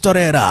huyu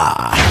Pistolera.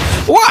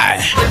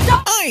 Why?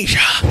 Aisha.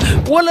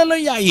 Wala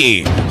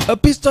yeye.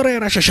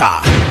 Pistolera shasha.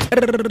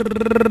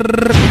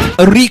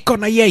 Rico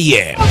na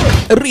yeye.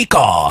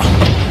 Rico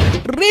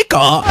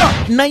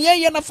na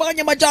yeye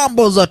anafanya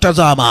majambo za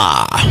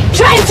tazama.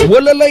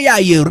 Wala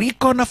yeye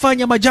Rico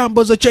anafanya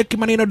majambo za cheki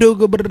maneno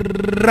dogo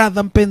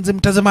brother mpenzi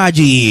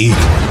mtazamaji.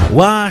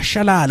 Wa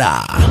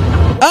shalala.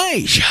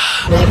 Aisha.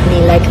 Like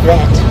me like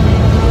that.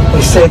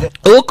 They say that.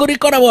 Uko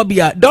Rico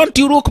anamwambia, don't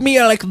you look me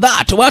like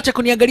that. Wacha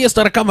kuniangalia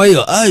stara kama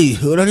hiyo.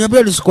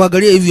 Unaniambia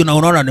nisikuangalia hivi na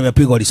unaona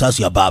nimepigwa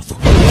risasi ya bavu.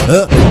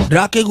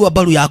 Drakigwa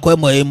balu yako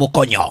emwe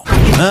mkonyo.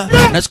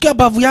 Nasikia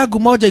bavu yangu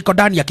moja iko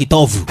ndani ya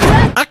kitovu.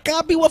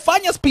 Akaambiwa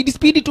fanya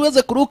speed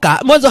tuweze kuruka.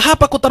 Mwanzo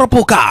hapa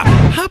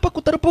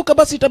kutarupuka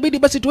basi itabidi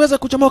basi tuweze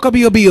kuchomoka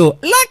bio.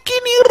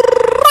 Lakini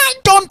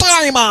right on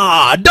time.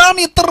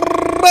 Danny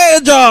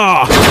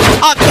Trejo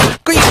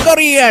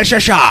akakuingaria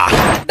shasha.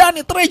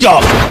 Danny Trejo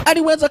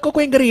aliweza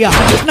kukuingaria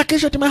na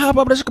kisha tima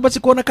hapa basi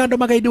kuona kando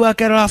magaidi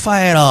wake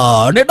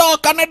Rafaelo.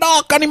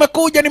 Nidoka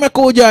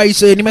nimekuja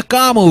ise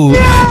nimekamu.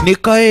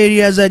 Niko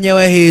area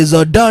zenyewe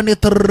hizo. Danny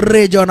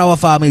Trejo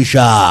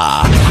anawafahamisha.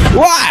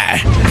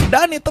 Why?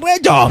 Danny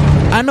Trejo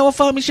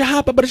anawafahamisha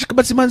hapa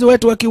basi manzi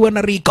wetu wakiwa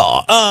na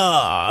Rico.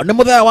 Ni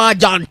mudhea wa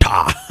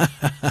janta.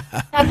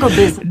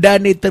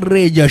 Danny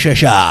Trejo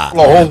shasha.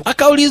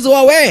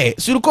 Akaulizwa we,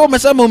 si ulikuwa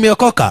umesema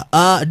umeokoka?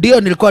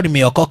 Ndio nilikuwa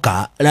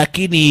nimeokoka,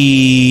 lakini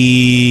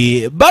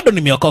bado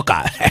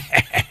nimeokoka.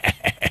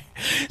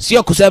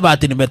 Sio kusema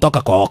ati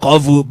nimetoka kwa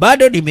wokovu,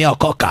 bado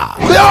nimeokoka.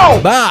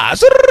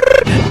 Bas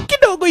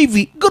kidogo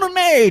hivi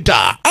grenade.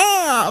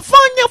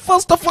 Fanya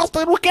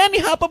faster rukeni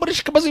hapa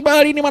basi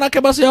baharini,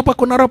 manake basi hapa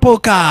kuna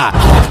rapoka.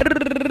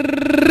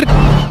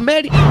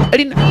 Meli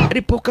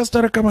ripoka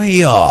stara kama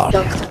hiyo.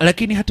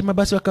 Lakini hatima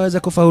basi wakaweza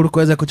kufaulu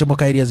kuweza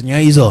kuchomoka area zenye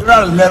hizo.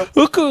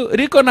 Huku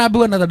Rico na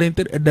Abu na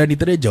Danny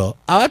Trejo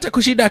awacha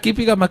kushida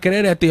akipiga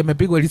makelele ati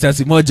amepigwa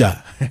risasi moja.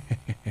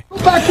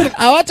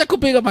 Awacha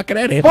kupiga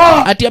makelele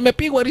ati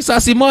amepigwa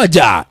risasi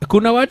moja.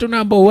 Kuna watu na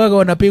ambao waga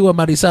wanapigwa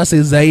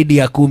marisasi zaidi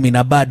ya 10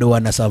 na bado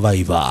wana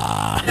survive.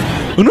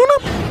 Unaona?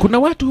 Kuna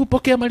watu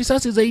hupokea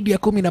marisasi zaidi ya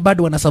 10 na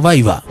bado wana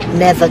survive.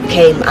 Never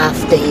came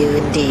after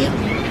you, dear.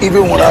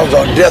 Even when I was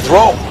on death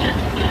row,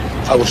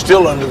 I was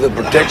still under the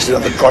protection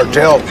of the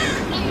cartel.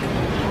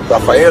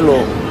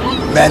 Rafaelo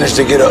managed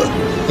to get a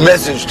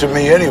message to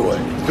me anyway,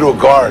 through a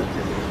guard.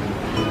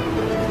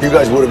 You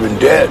guys would have been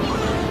dead.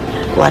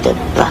 What a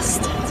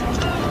bastard.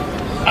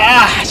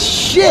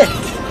 Shit!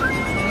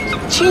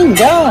 Chin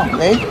down,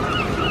 man.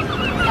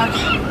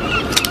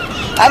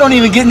 I don't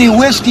even get any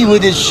whiskey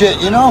with this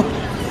shit, you know?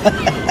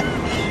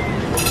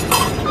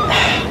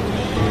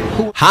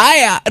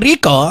 Haya,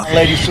 Rico,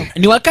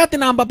 ni wakati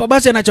na ambapo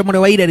basi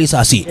anachomolewa ile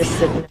risasi.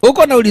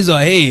 Uko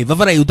naulizwa, hey,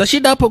 Vavara,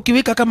 utashinda hapo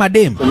ukiwika kama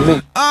dem?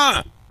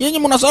 Nyinyi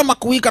mnasoma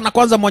kuwika na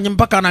kwanza mwenye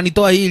mpaka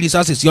ananitoa hii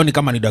risasi sioni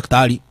kama ni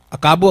daktari.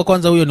 Akaabua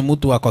kwanza huyo ni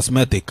mtu wa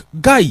cosmetic.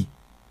 Guy,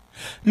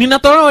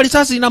 ninatolewa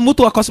risasi na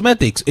mtu wa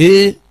cosmetics.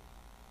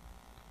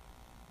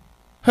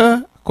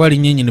 Kweli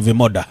nyinyi ni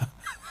vimoda.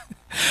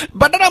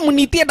 Badala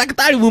munitie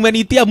daktari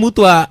mumenitia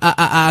mtu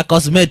wa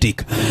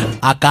cosmetic.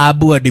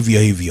 Akaabua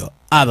ndivyo hivyo.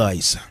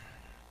 Otherwise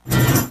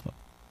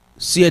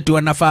si eti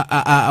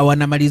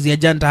wanamalizia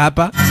janta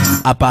hapa?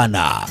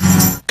 Hapana.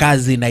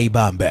 kazi na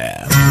ibambe,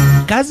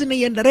 kazi na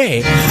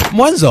iendelee.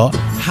 Mwanzo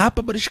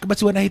hapa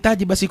basi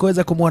wanahitaji basi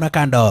kuweza kumuona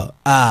kando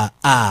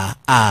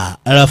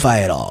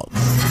Rafaelo.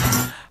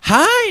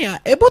 Haya,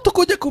 hebu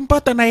tukuja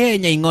kumpata na yeye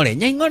Nyaing'ole.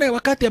 Nyaing'ole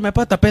wakati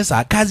amepata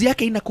pesa, kazi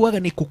yake inakuwaga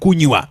ni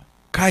kukunywa.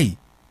 Kai.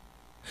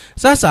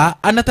 Sasa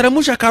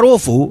anateremsha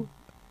karofu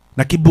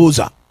na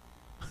kibuza.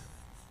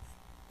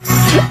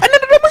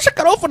 Anateremsha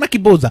karofu na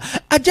kibuza.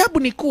 Ajabu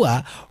ni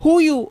kuwa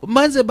huyu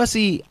manze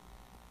basi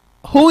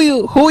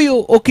huyu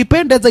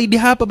ukipenda zaidi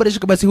hapa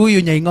basi huyu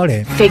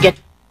Nyaing'ole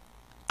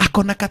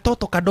akona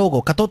katoto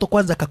kadogo, katoto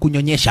kwanza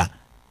kakunyonyesha.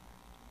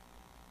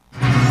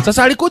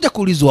 Sasa alikuja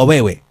kuulizwa,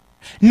 wewe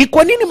ni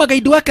kwa nini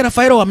magaidi wake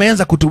Rafaelo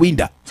wameanza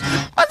kutuwinda?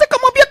 Manze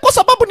kamwambia kwa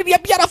sababu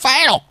niliambia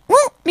Rafaelo.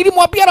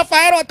 Nilimwambia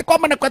Rafaelo ati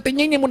kwamba na kwa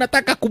nyinyi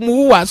mnataka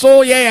kumuua.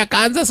 So yeye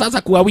akaanza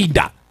sasa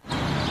kuwawinda.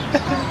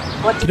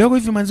 Kidogo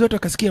hivi manzi wetu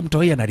akasikia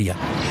mtoi analia.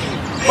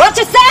 What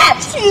is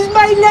that? She's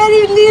my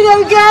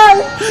little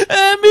girl.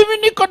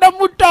 Mimi niko na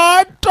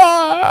mtoto.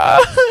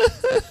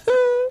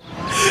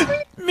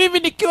 Mimi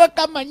nikiwa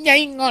kama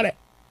Nyaing'ole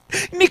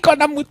niko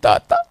na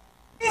mtoto.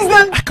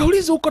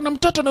 Akauliza, uko na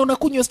mtoto na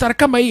unakunywa star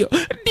kama hiyo?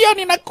 Ndio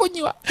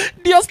ninakunywa,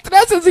 ndio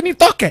stress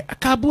zinitoke.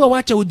 Akaabua,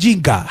 wacha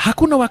ujinga,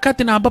 hakuna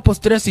wakati na ambapo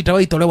stress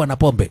itawahi tolewa na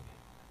pombe.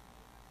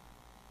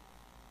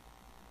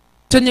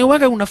 Chenye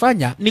uwaga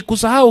unafanya ni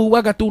kusahau,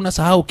 uwaga tu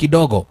unasahau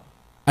kidogo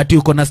ati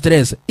uko na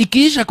stress.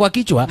 Ikiisha kwa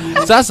kichwa,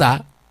 sasa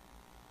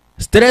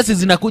stress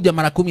zinakuja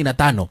mara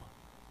 15.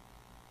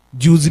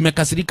 Juu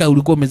zimekasirika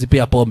ulikuwa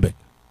umezipea pombe.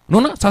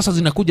 Unaona? Sasa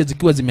zinakuja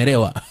zikiwa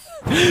zimerewa.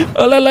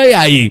 Olala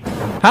yai.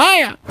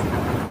 Haya.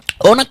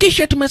 Ona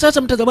kisha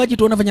tumesasa mtazamaji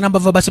tuona venye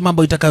ambavyo basi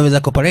mambo itakayoweza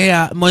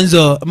kupolea.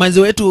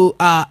 Mwanzo wetu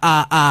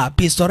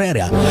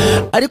Pistolera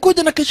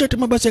alikuja na kisha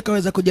basi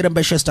akaweza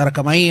kujirembesha star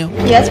kama hiyo.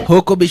 Yes.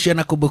 Huko bisha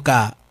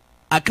nakumbuka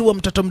akiwa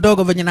mtoto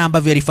mdogo venye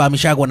ambavyo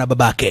alifahamishagwa na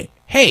babake.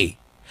 Hey,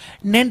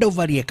 nenda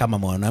uvalie kama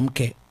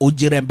mwanamke,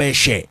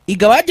 ujirembeshe.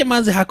 Igawaje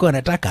manzi hako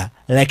anataka,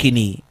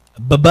 lakini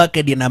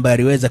babake ndiye ambaye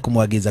aliweza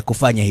kumwagiza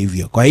kufanya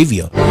hivyo. Kwa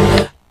hivyo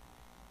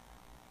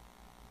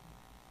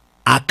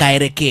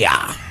akaelekea,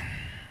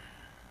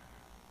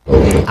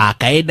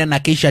 akaenda na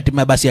kisha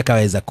hatimaye basi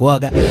akaweza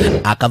kuoga,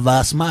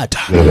 akavaa smart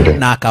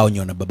na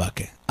akaonywa na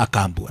babake.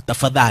 Akaambua,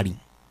 tafadhali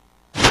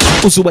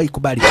usiwahi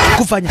kubali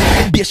kufanya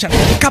biashara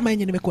kama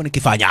yenye nimekuwa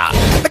nikifanya.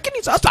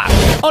 Lakini sasa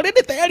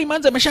already tayari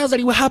manze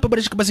ameshazaliwa hapa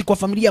basi kwa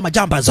familia ya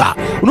majambaza.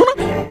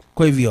 Unaona?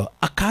 Kwa hivyo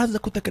akaanza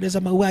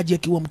kutekeleza mauaji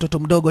akiwa mtoto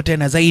mdogo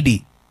tena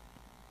zaidi.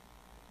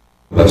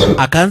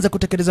 Akaanza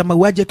kutekeleza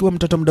mauaji akiwa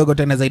mtoto mdogo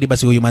tena zaidi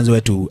basi huyu manzi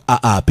wetu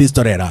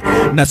Pistolera.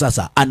 Na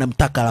sasa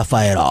anamtaka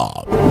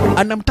Rafaelo.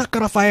 Anamtaka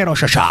Rafaelo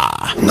shasha.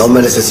 ¿No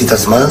me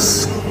necesitas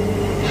más?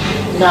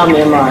 No,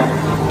 mi amor.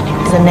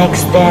 The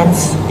next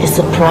dance is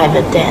a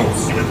private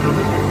dance.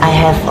 I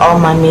have all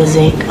my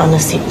music on a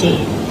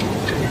CD.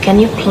 Can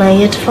you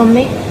play it for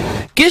me?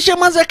 Kisha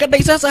manze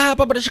kadai sasa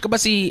hapa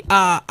basi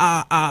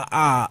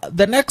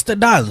the next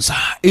dance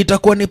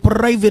itakuwa ni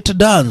private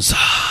dance.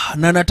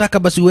 Na nataka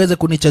basi uweze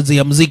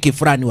kunichezea mziki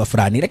fulani wa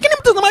fulani. Lakini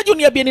mtazamaji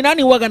uniambie ni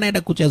nani huaga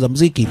naenda kucheza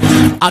mziki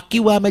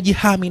akiwa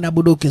amejihami na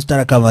buduki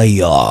stara kama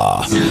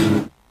hiyo?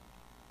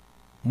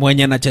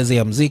 Mwenye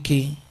anachezea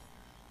mziki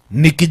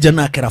ni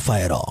kijana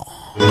Rafaelo.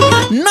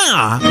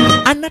 Na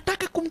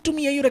anataka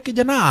kumtumia yule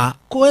kijana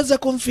kuweza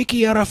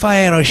kumfikia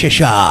Rafaelo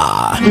shesha.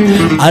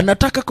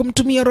 Anataka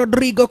kumtumia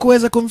Rodrigo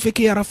kuweza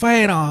kumfikia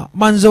Rafaelo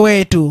manzo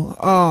wetu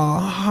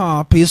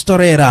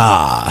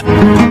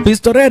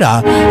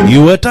Pistolera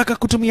yuwataka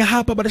kutumia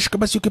hapa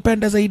basi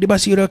ukipenda zaidi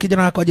basi yule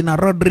kijana kwa jina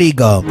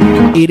Rodrigo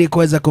ili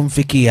kuweza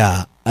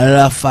kumfikia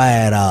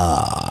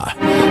Rafaelo.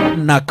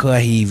 Na kwa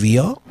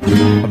hivyo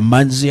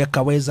manzi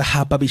akaweza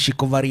hapa bishi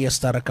kuvaria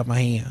stara kama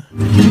hiyo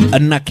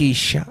na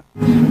kisha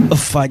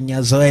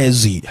fanya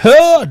zoezi.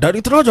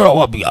 Dari trojo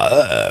wabia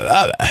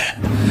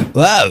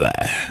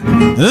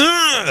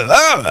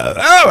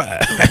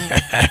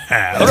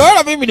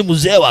unaona mimi ni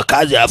mzee wa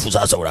kazi alafu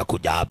sasa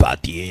unakuja hapa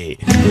ati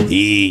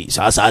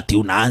sasa ati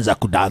unaanza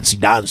kudansi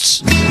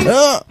dance.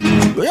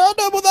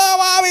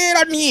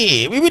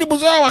 Mimi ni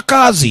mzee wa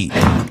kazi.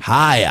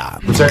 Haya.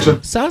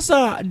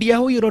 Sasa dia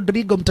huyu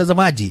Rodrigo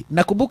mtazamaji,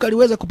 nakumbuka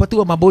aliweza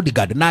kupatiwa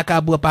mabodyguard na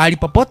akaabua pahali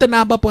popote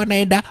na ambapo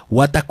anaenda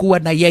watakuwa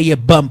na yeye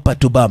bumper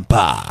to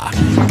bumper.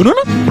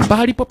 Unaona?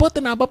 Pahali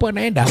popote na ambapo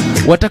anaenda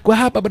watakuwa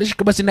hapa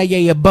basi na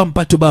yeye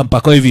bumper to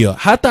bumper. Kwa hivyo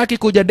hata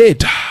akikuja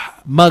date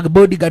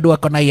mabodyguard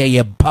wako na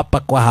yeye papa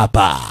kwa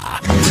hapa.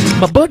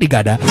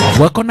 Mabodyguard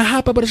wako na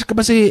hapa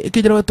basi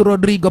kijana wetu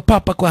Rodrigo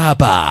papa kwa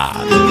hapa.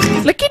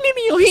 Lakini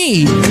niyo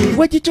hii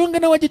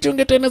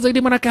wajichunge tena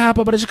zaidi manake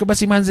hapa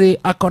basi manzi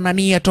akona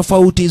nia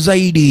tofauti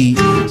zaidi.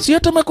 Si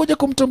hata amekuja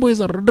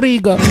kumtumbuiza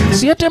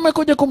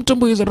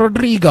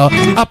Rodrigo.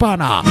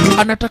 Hapana,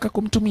 anataka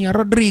kumtumia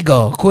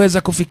Rodrigo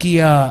kuweza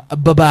kufikia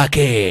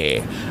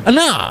babake.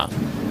 Ana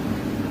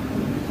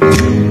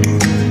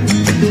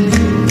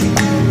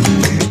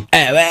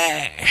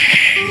ewe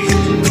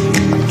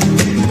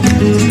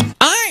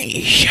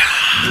Aisha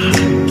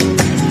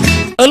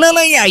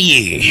olala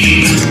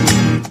yayi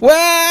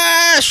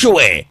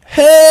washwe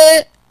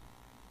he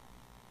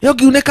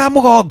yogi uneka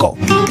mgongo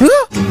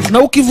na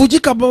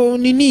ukivujika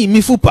nini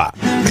mifupa.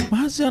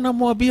 Manzi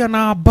anamwambia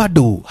na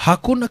bado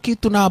hakuna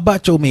kitu na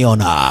ambacho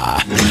umeona.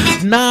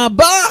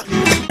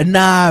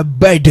 Na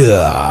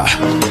bado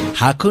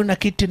hakuna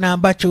kitu na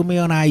ambacho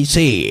umeona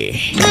aise.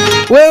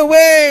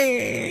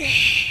 Wewe.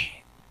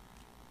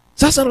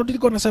 Sasa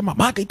Rodrigo anasema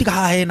maka itika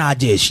haena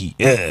jeshi.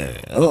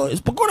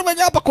 Isipokuwa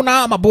venye hapa kuna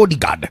ama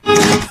bodyguard.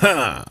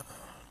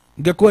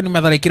 Ngekuwa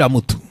nimedharikira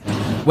mtu.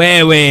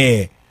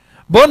 Wewe.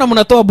 Bona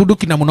mnatoa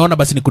buduki na mnaona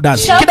basi ni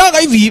kudansi. Kidogo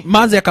hivi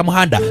manzi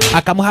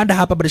akamuhanda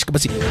hapa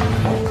basi.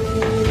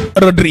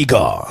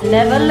 Rodrigo.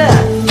 Never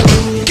learn.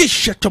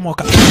 Kisha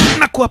chomoka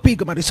na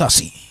kuwapiga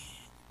marisasi.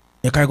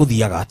 Yakaya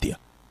kuthiaga atia.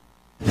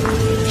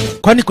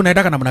 Kwani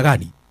kunaendaga namna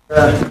gani?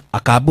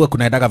 Akaabua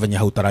kunaendaga venye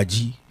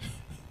hautaraji.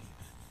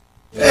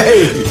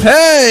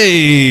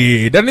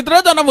 Hey! Dani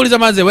Troja anamuuliza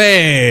manze,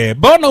 we,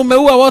 mbona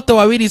umeua wote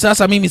wawili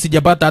sasa mimi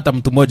sijapata hata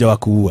mtu mmoja wa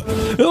kuua.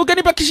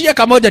 Ukinipa kishia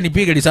kamoja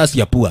nipige risasi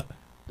ya pua.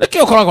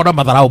 Lakini uko na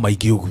madharau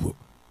maiki huko.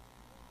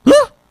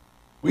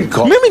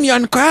 Mimi ni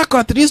anko yako,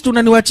 at least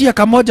unaniwachia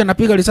kamoja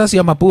napiga risasi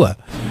ya mapua.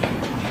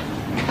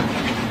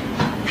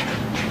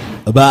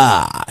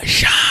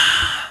 Basha.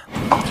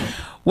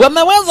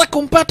 Wameweza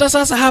kumpata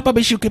sasa hapa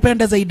bishi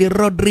ukipenda zaidi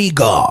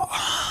Rodrigo.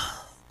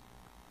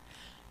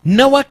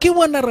 Na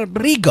wakiwa na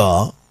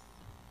Rodrigo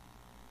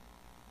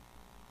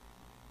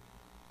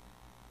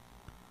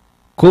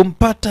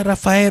kumpata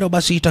Rafaelo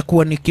basi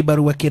itakuwa ni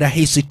kibarua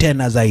kirahisi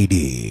tena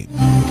zaidi.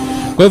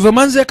 Kwa hivyo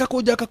manzi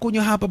akakuja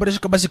akakunywa hapa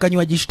basi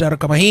kanywa jishtara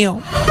kama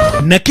hiyo.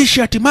 Na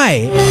kisha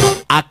hatimaye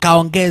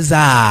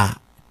akaongeza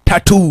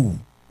tattoo.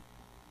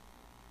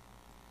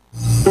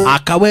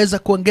 Akaweza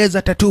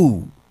kuongeza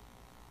tattoo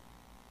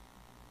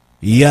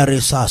ya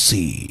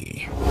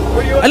risasi.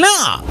 Ala,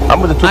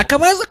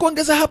 akaweza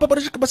kuongeza hapa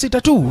basi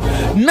tattoo.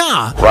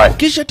 Na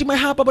kisha hatimaye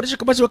hapa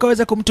basi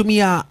wakaweza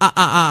kumtumia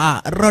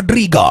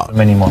Rodrigo.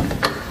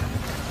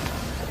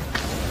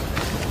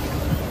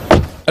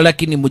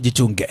 Lakini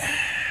mujichunge.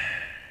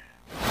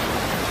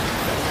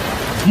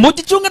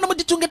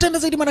 Mujichunge tena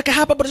zaidi manake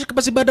hapa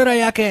basi badala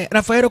yake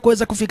Rafaelo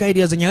kuweza kufika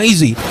area zenye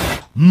hizi.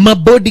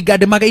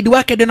 Mabodyguard magaidi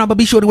wake ndio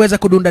mabisho waliweza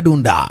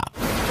kudunda.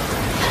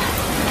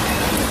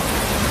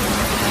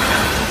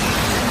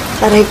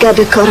 Arega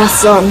de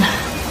corazon.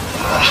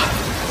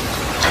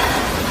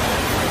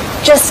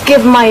 Just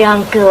give my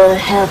uncle a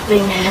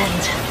helping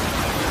hand.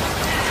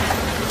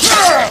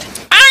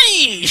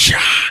 Aisha!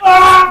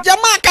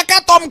 Jamaa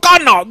kakato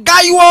mkono,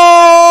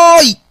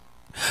 gaiwoi!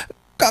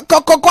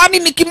 Kwani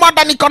ni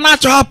kimoda niko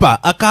nacho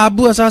hapa?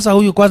 Akaabua sasa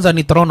huyu kwanza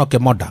ni trono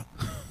kemoda.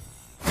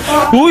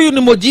 Huyu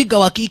ni mojiga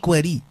wa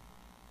kikweli.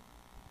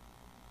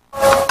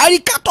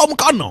 Alikato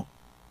mkono.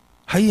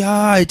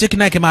 Haya, cheki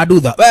naye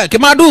kemadudha.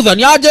 Kemadudha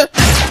ni aje?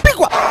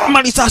 Pigwa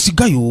marisasi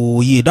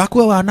gayo,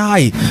 dakuwa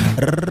wanai.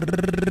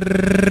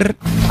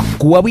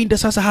 Kuwawinda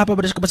sasa hapa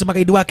basi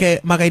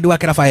magaidi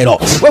wake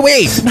Rafaelo.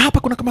 Wewe, na hapa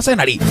kuna kama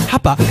senari.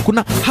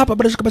 Hapa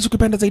basi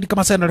ukipenda zaidi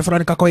kama senari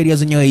fulani kwa area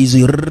zenyewe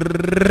hizi.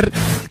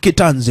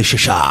 Kitanzi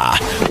shisha.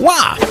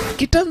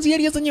 Kitanzi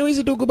area zenyewe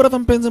hizi ndugu brother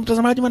mpenzi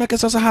mtazamaji manake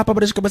sasa hapa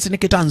basi ni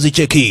kitanzi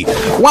cheki.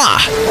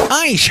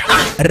 Aisha.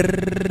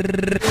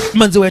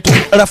 Manzi wetu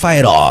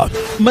Rafaelo.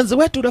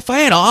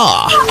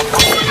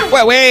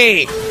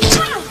 Wewe.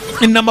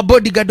 Na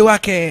mabodyguard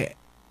wake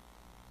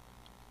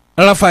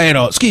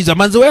Rafaelo. Sikiza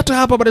manzi wetu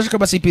hapa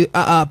basi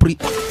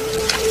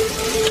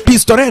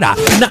pistolera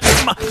na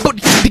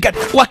bodyguard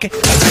wake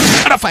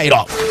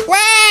Rafaelo.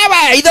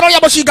 Wewe idharo ya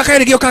mashika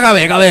kairi kio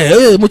kagawega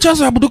wewe.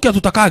 Mchezo ya bunduki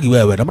hatutakagi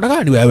wewe. Namna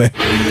gani wewe?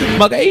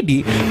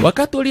 Magaidi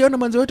wakati uliona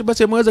manzi wetu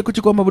basi ameweza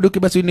kuchukua mabunduki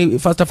basi ni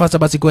fast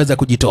basi kuweza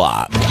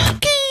kujitoa.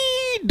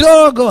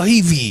 Dogo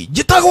hivi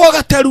jitagwa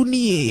Gateru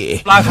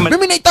nie.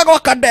 Mimi naitagwa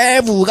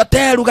Kadevu.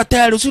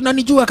 Gateru si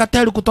unanijua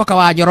Gateru kutoka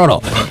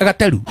Wanyororo.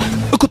 Gateru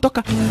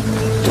kutoka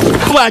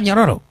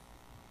Wanyororo.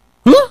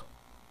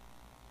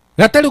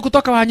 Gateru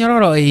kutoka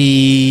Wanyororo.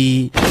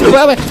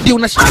 Wewe ndio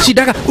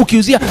unashidaga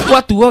ukiuzia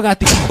watu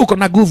wakati uko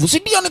na nguvu. Si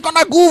ndio niko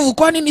na nguvu,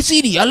 kwani ni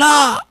siri?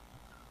 Ala.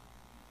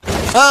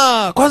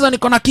 Kwanza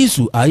niko na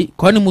kisu.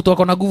 Kwani mtu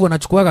ako na nguvu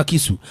anachukuaga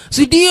kisu?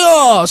 Si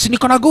ndio, si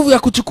niko na nguvu ya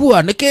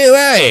kuchukua.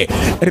 Wewe.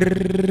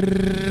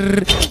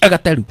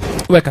 Gateru,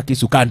 weka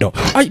kisu kando.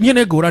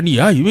 Niene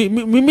ngurani.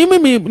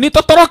 Mimi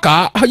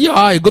nitatoroka.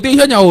 Ngothi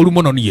ihenya uru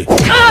muno nie.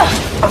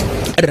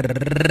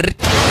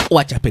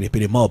 Wacha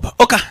pele moba.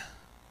 Oka.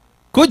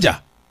 Kuja.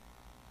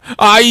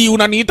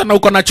 Unaniita na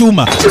uko na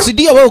chuma. Si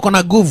ndio wewe uko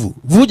na nguvu.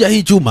 Vuja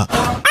hii chuma.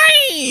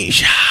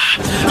 Aisha.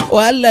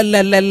 Wala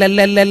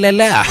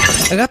la.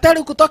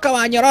 Gateru kutoka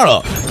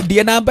Wanyororo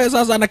ndiye na ambaye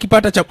sasa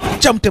anakipata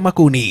cha mtema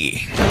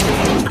kuni.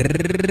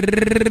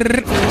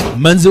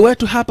 Manzi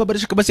wetu hapa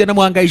basi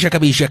anamwangaisha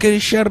kabisa.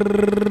 Kisha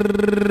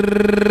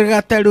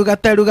Gateru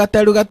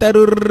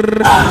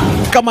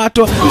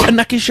kamato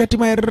na kisha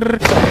hatimaye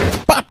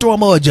pato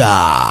moja.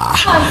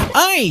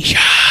 Aisha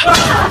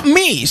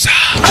Misa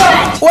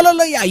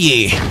wala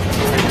yaye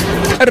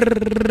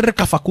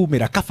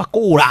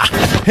kafakura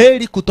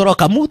heri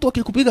kutoroka. Mtu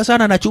akikupiga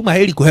sana na chuma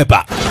heri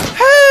kuhepa.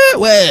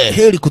 we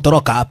heri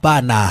kutoroka.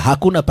 Hapana,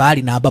 hakuna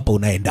pahali na ambapo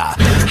unaenda,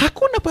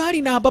 hakuna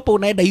pahali na ambapo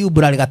unaenda yu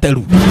Brali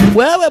Gatelu.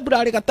 Wewe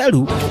Brali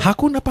Gatelu,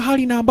 hakuna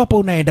pahali na ambapo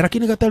unaenda.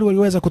 Lakini Gatelu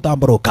aliweza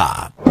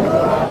kutamboroka.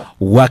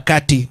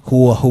 Wakati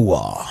huo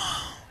huo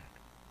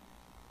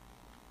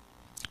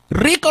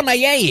Rico na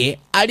yeye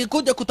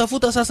alikuja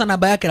kutafuta sasa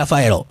namba yake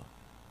Rafaelo.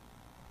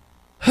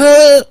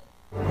 What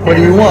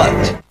do you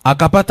want?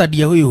 Akapata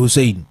dia huyu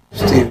Hussein.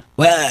 Steve.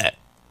 We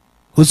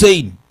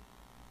Hussein,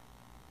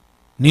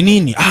 ni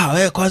nini?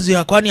 We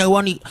kwanza, kwani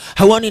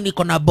hawani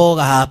niko na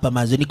boga hapa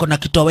mazi, niko na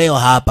kitoweo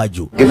hapa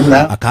juu.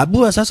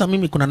 Akaabua sasa,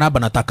 mimi kuna namba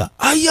nataka.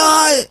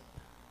 Ayaye,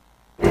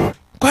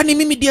 kwani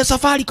mimi dia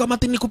Safaricom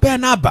ati nikupea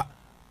namba?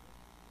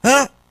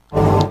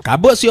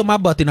 Kabua sio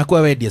mambo ati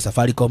nakuwa wewe dia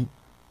Safaricom.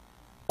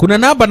 Kuna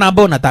namba na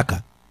ambao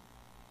nataka.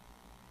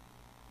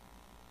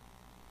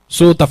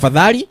 So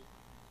tafadhali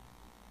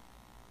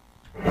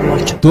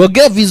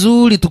tuongee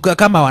vizuri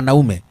kama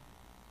wanaume.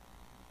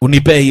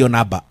 Unipee hiyo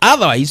namba.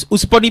 Otherwise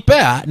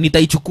usiponipea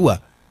nitaichukua.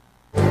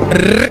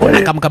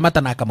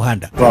 Akamkamata na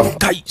akamhanda.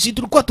 Kai, si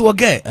tulikuwa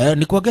tuongee?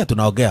 Ni kuongea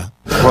tunaongea.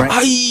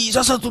 Ai,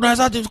 sasa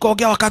tunawezaje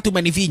tukaongea wakati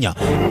umenifinya?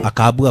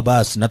 Akaabua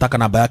basi, nataka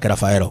namba yake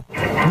Rafaelo.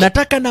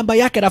 Nataka namba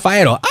yake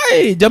Rafaelo.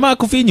 Ai, jamaa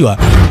kufinywa.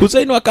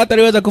 Hussein wakati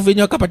aliweza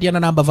kufinywa akapatiana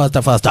namba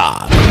faster.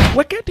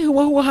 Wakati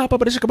huo hapa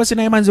basi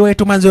na manzi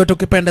wetu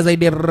kipenda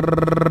zaidi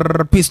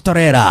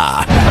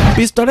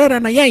Pistolera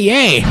na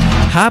yeye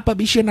hapa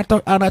bishi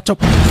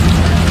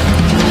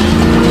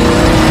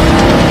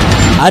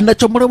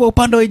anachomolewa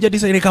upande wa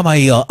design kama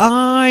hiyo.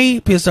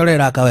 Ai,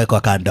 Pistolera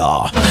akawekwa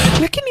kando.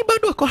 Lakini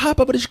bado ako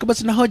hapa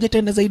basi na hoja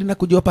tena zaidi na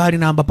kujua pahali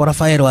na ambapo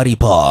Rafaelo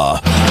alipo.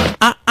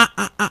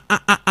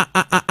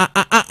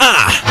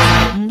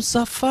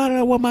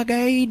 Msafara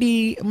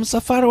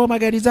wa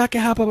magari zake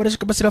hapa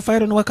basi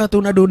Rafaelo ni wakati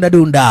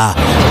unadunda.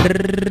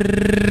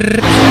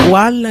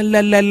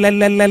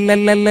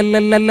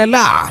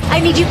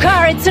 I need your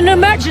car, it's an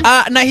emergency.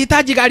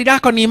 Nahitaji gari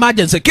lako, ni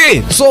emergency.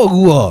 So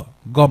huo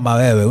goma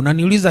wewe,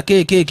 unaniuliza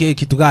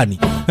kitu gani?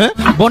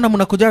 Mbona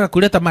mnakujaga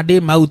kuleta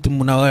madem out,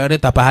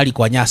 mnaleta pahali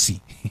kwa nyasi?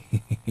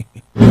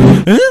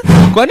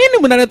 Kwa nini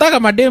mnaletaka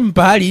madem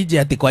pahali nje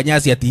ati kwa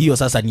nyasi ati hiyo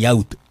sasa ni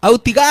out?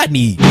 Out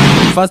gani?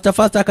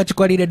 Fast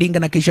akachukua lile dinga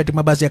na kisha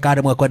timabasi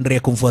akaamua kuendelea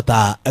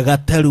kumfuata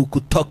Gatelu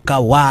kutoka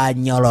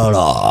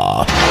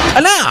Wanyororo.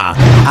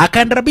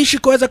 Akaendelea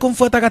kuweza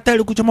kumfuata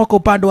Gatelu kuchomoka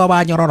upande wa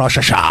Wanyororo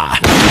shasha.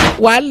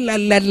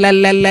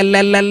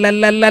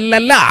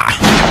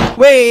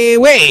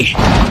 We.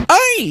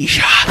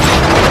 Aisha.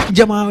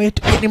 Jamaa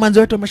wetu ni manzi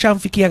wetu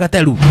ameshamfikia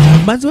Gatelu.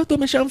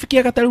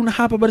 Na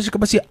hapa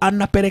basi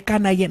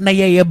anapelekana na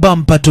yeye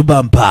bumper to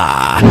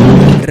bumper.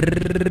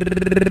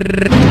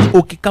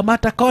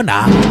 Ukikamata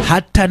kona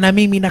hata na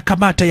mimi na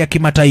kamata ya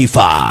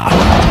kimataifa.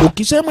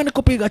 Ukisema ni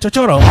kupiga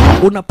chochoro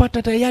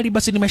unapata tayari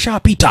basi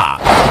nimeshapita.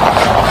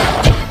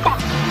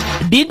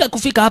 Dinga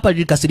kufika hapa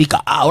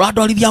lilikasirika. Watu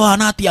walivya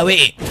wanati ya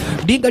we.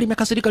 Dinga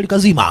limekasirika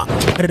likazima.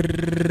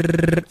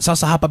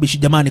 Sasa hapa bishi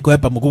jamani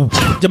kuhepa mguu.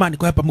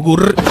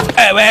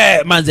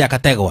 Ewe manzi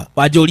akategwa.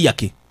 Wajoli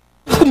yake.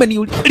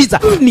 Umeniuliza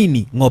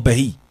nini ng'ombe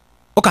hii?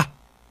 Oka.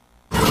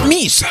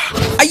 Misa.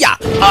 Aya.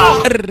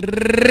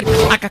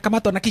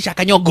 Akakamatwa na kisha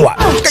akanyogwa.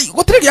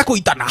 Hoteli yako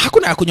itana.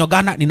 Hakuna ya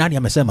kunyogana. Ni nani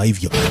amesema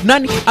hivyo?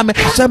 Nani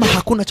amesema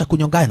hakuna cha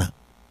kunyogana?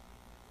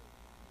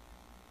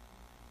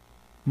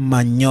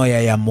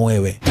 Manyoya ya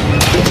mwewe.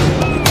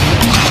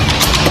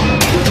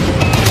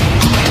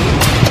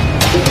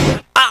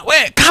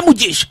 We,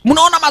 Kamujish,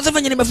 mnaona mazefu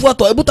yenye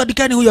nimefuatwa? Hebu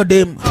tadikeni huyo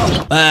dem.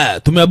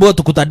 Tumeambiwa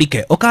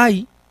tukutadike.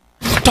 Okay.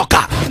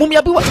 Toka.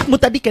 Mumeambiwa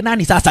mtadike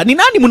nani sasa? Ni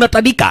nani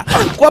mnatadika?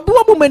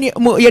 Kuambiwa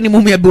yani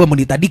mumeambiwa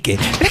mnitadike.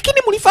 Lakini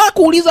mlifaa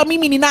kuuliza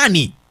mimi ni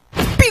nani?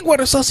 Pigwa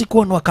risasi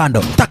kuonwa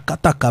kando.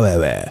 Taka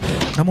wewe.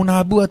 Na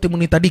mnaambiwa ati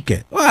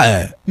mnitadike.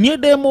 Ni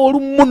demo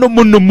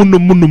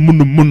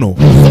muno.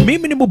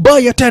 Mimi ni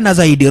mubaya tena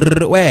zaidi.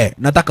 We,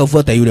 nataka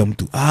ufuate yule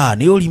mtu.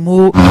 Ni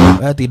Olimo.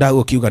 Ati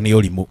dago kiuga ni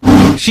Olimo.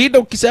 Shida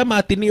ukisema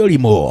ati ni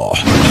Olimo.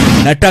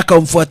 Nataka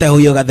umfuate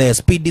huyo gadhe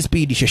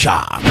speed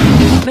shasha.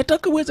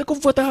 Nataka uweze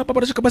kumfuata hapa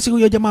basi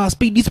huyo jamaa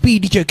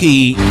speed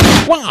cheki.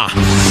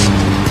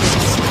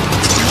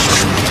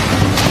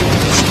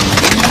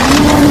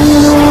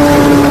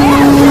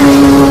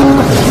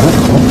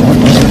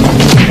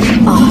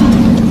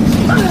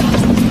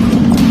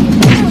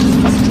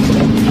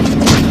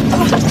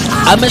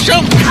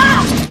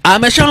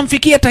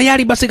 Ameshamfikia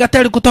tayari basi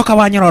Gatelu kutoka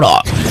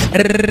Wanyororo.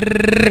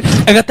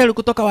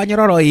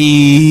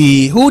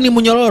 Huu ni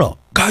mnyororo.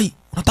 Kai,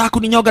 unataka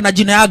kuninyoga na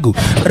jina yangu?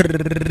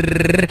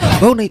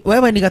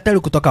 Wewe ni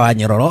Gatelu kutoka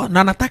Wanyororo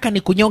na nataka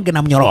nikunyonge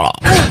na mnyororo.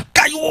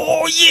 Kai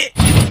oye.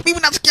 Mimi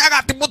nasikia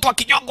ati mtu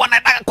akinyongwa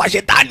anaenda kwa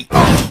shetani.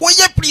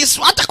 Oye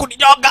please, acha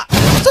kuninyonga.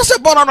 Sasa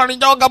bora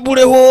unaninyonga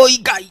bure hoi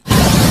kai.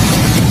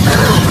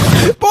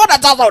 Mbona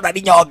sasa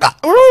unaninyonga?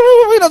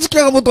 Mimi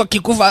nasikia mtu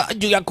akikufa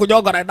juu ya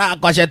kunyonga anaenda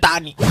kwa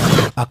shetani.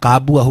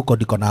 Akaabua huko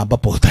ndiko na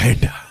ambapo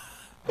utaenda.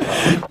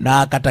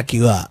 na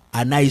akatakiwa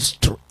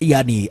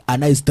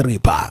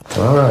anaistripa.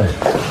 Alright.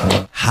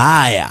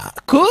 Haya,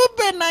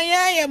 kumbe na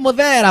yeye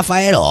mudhe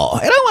Rafaelo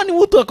elewa ni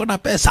mtu ako na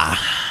pesa.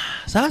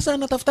 Sasa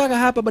anatafutaka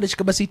hapa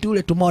badashika basi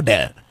ule tu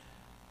model.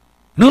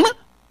 Nuna?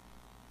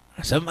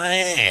 Nasema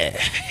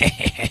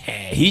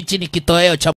hichi ni kitoweo cha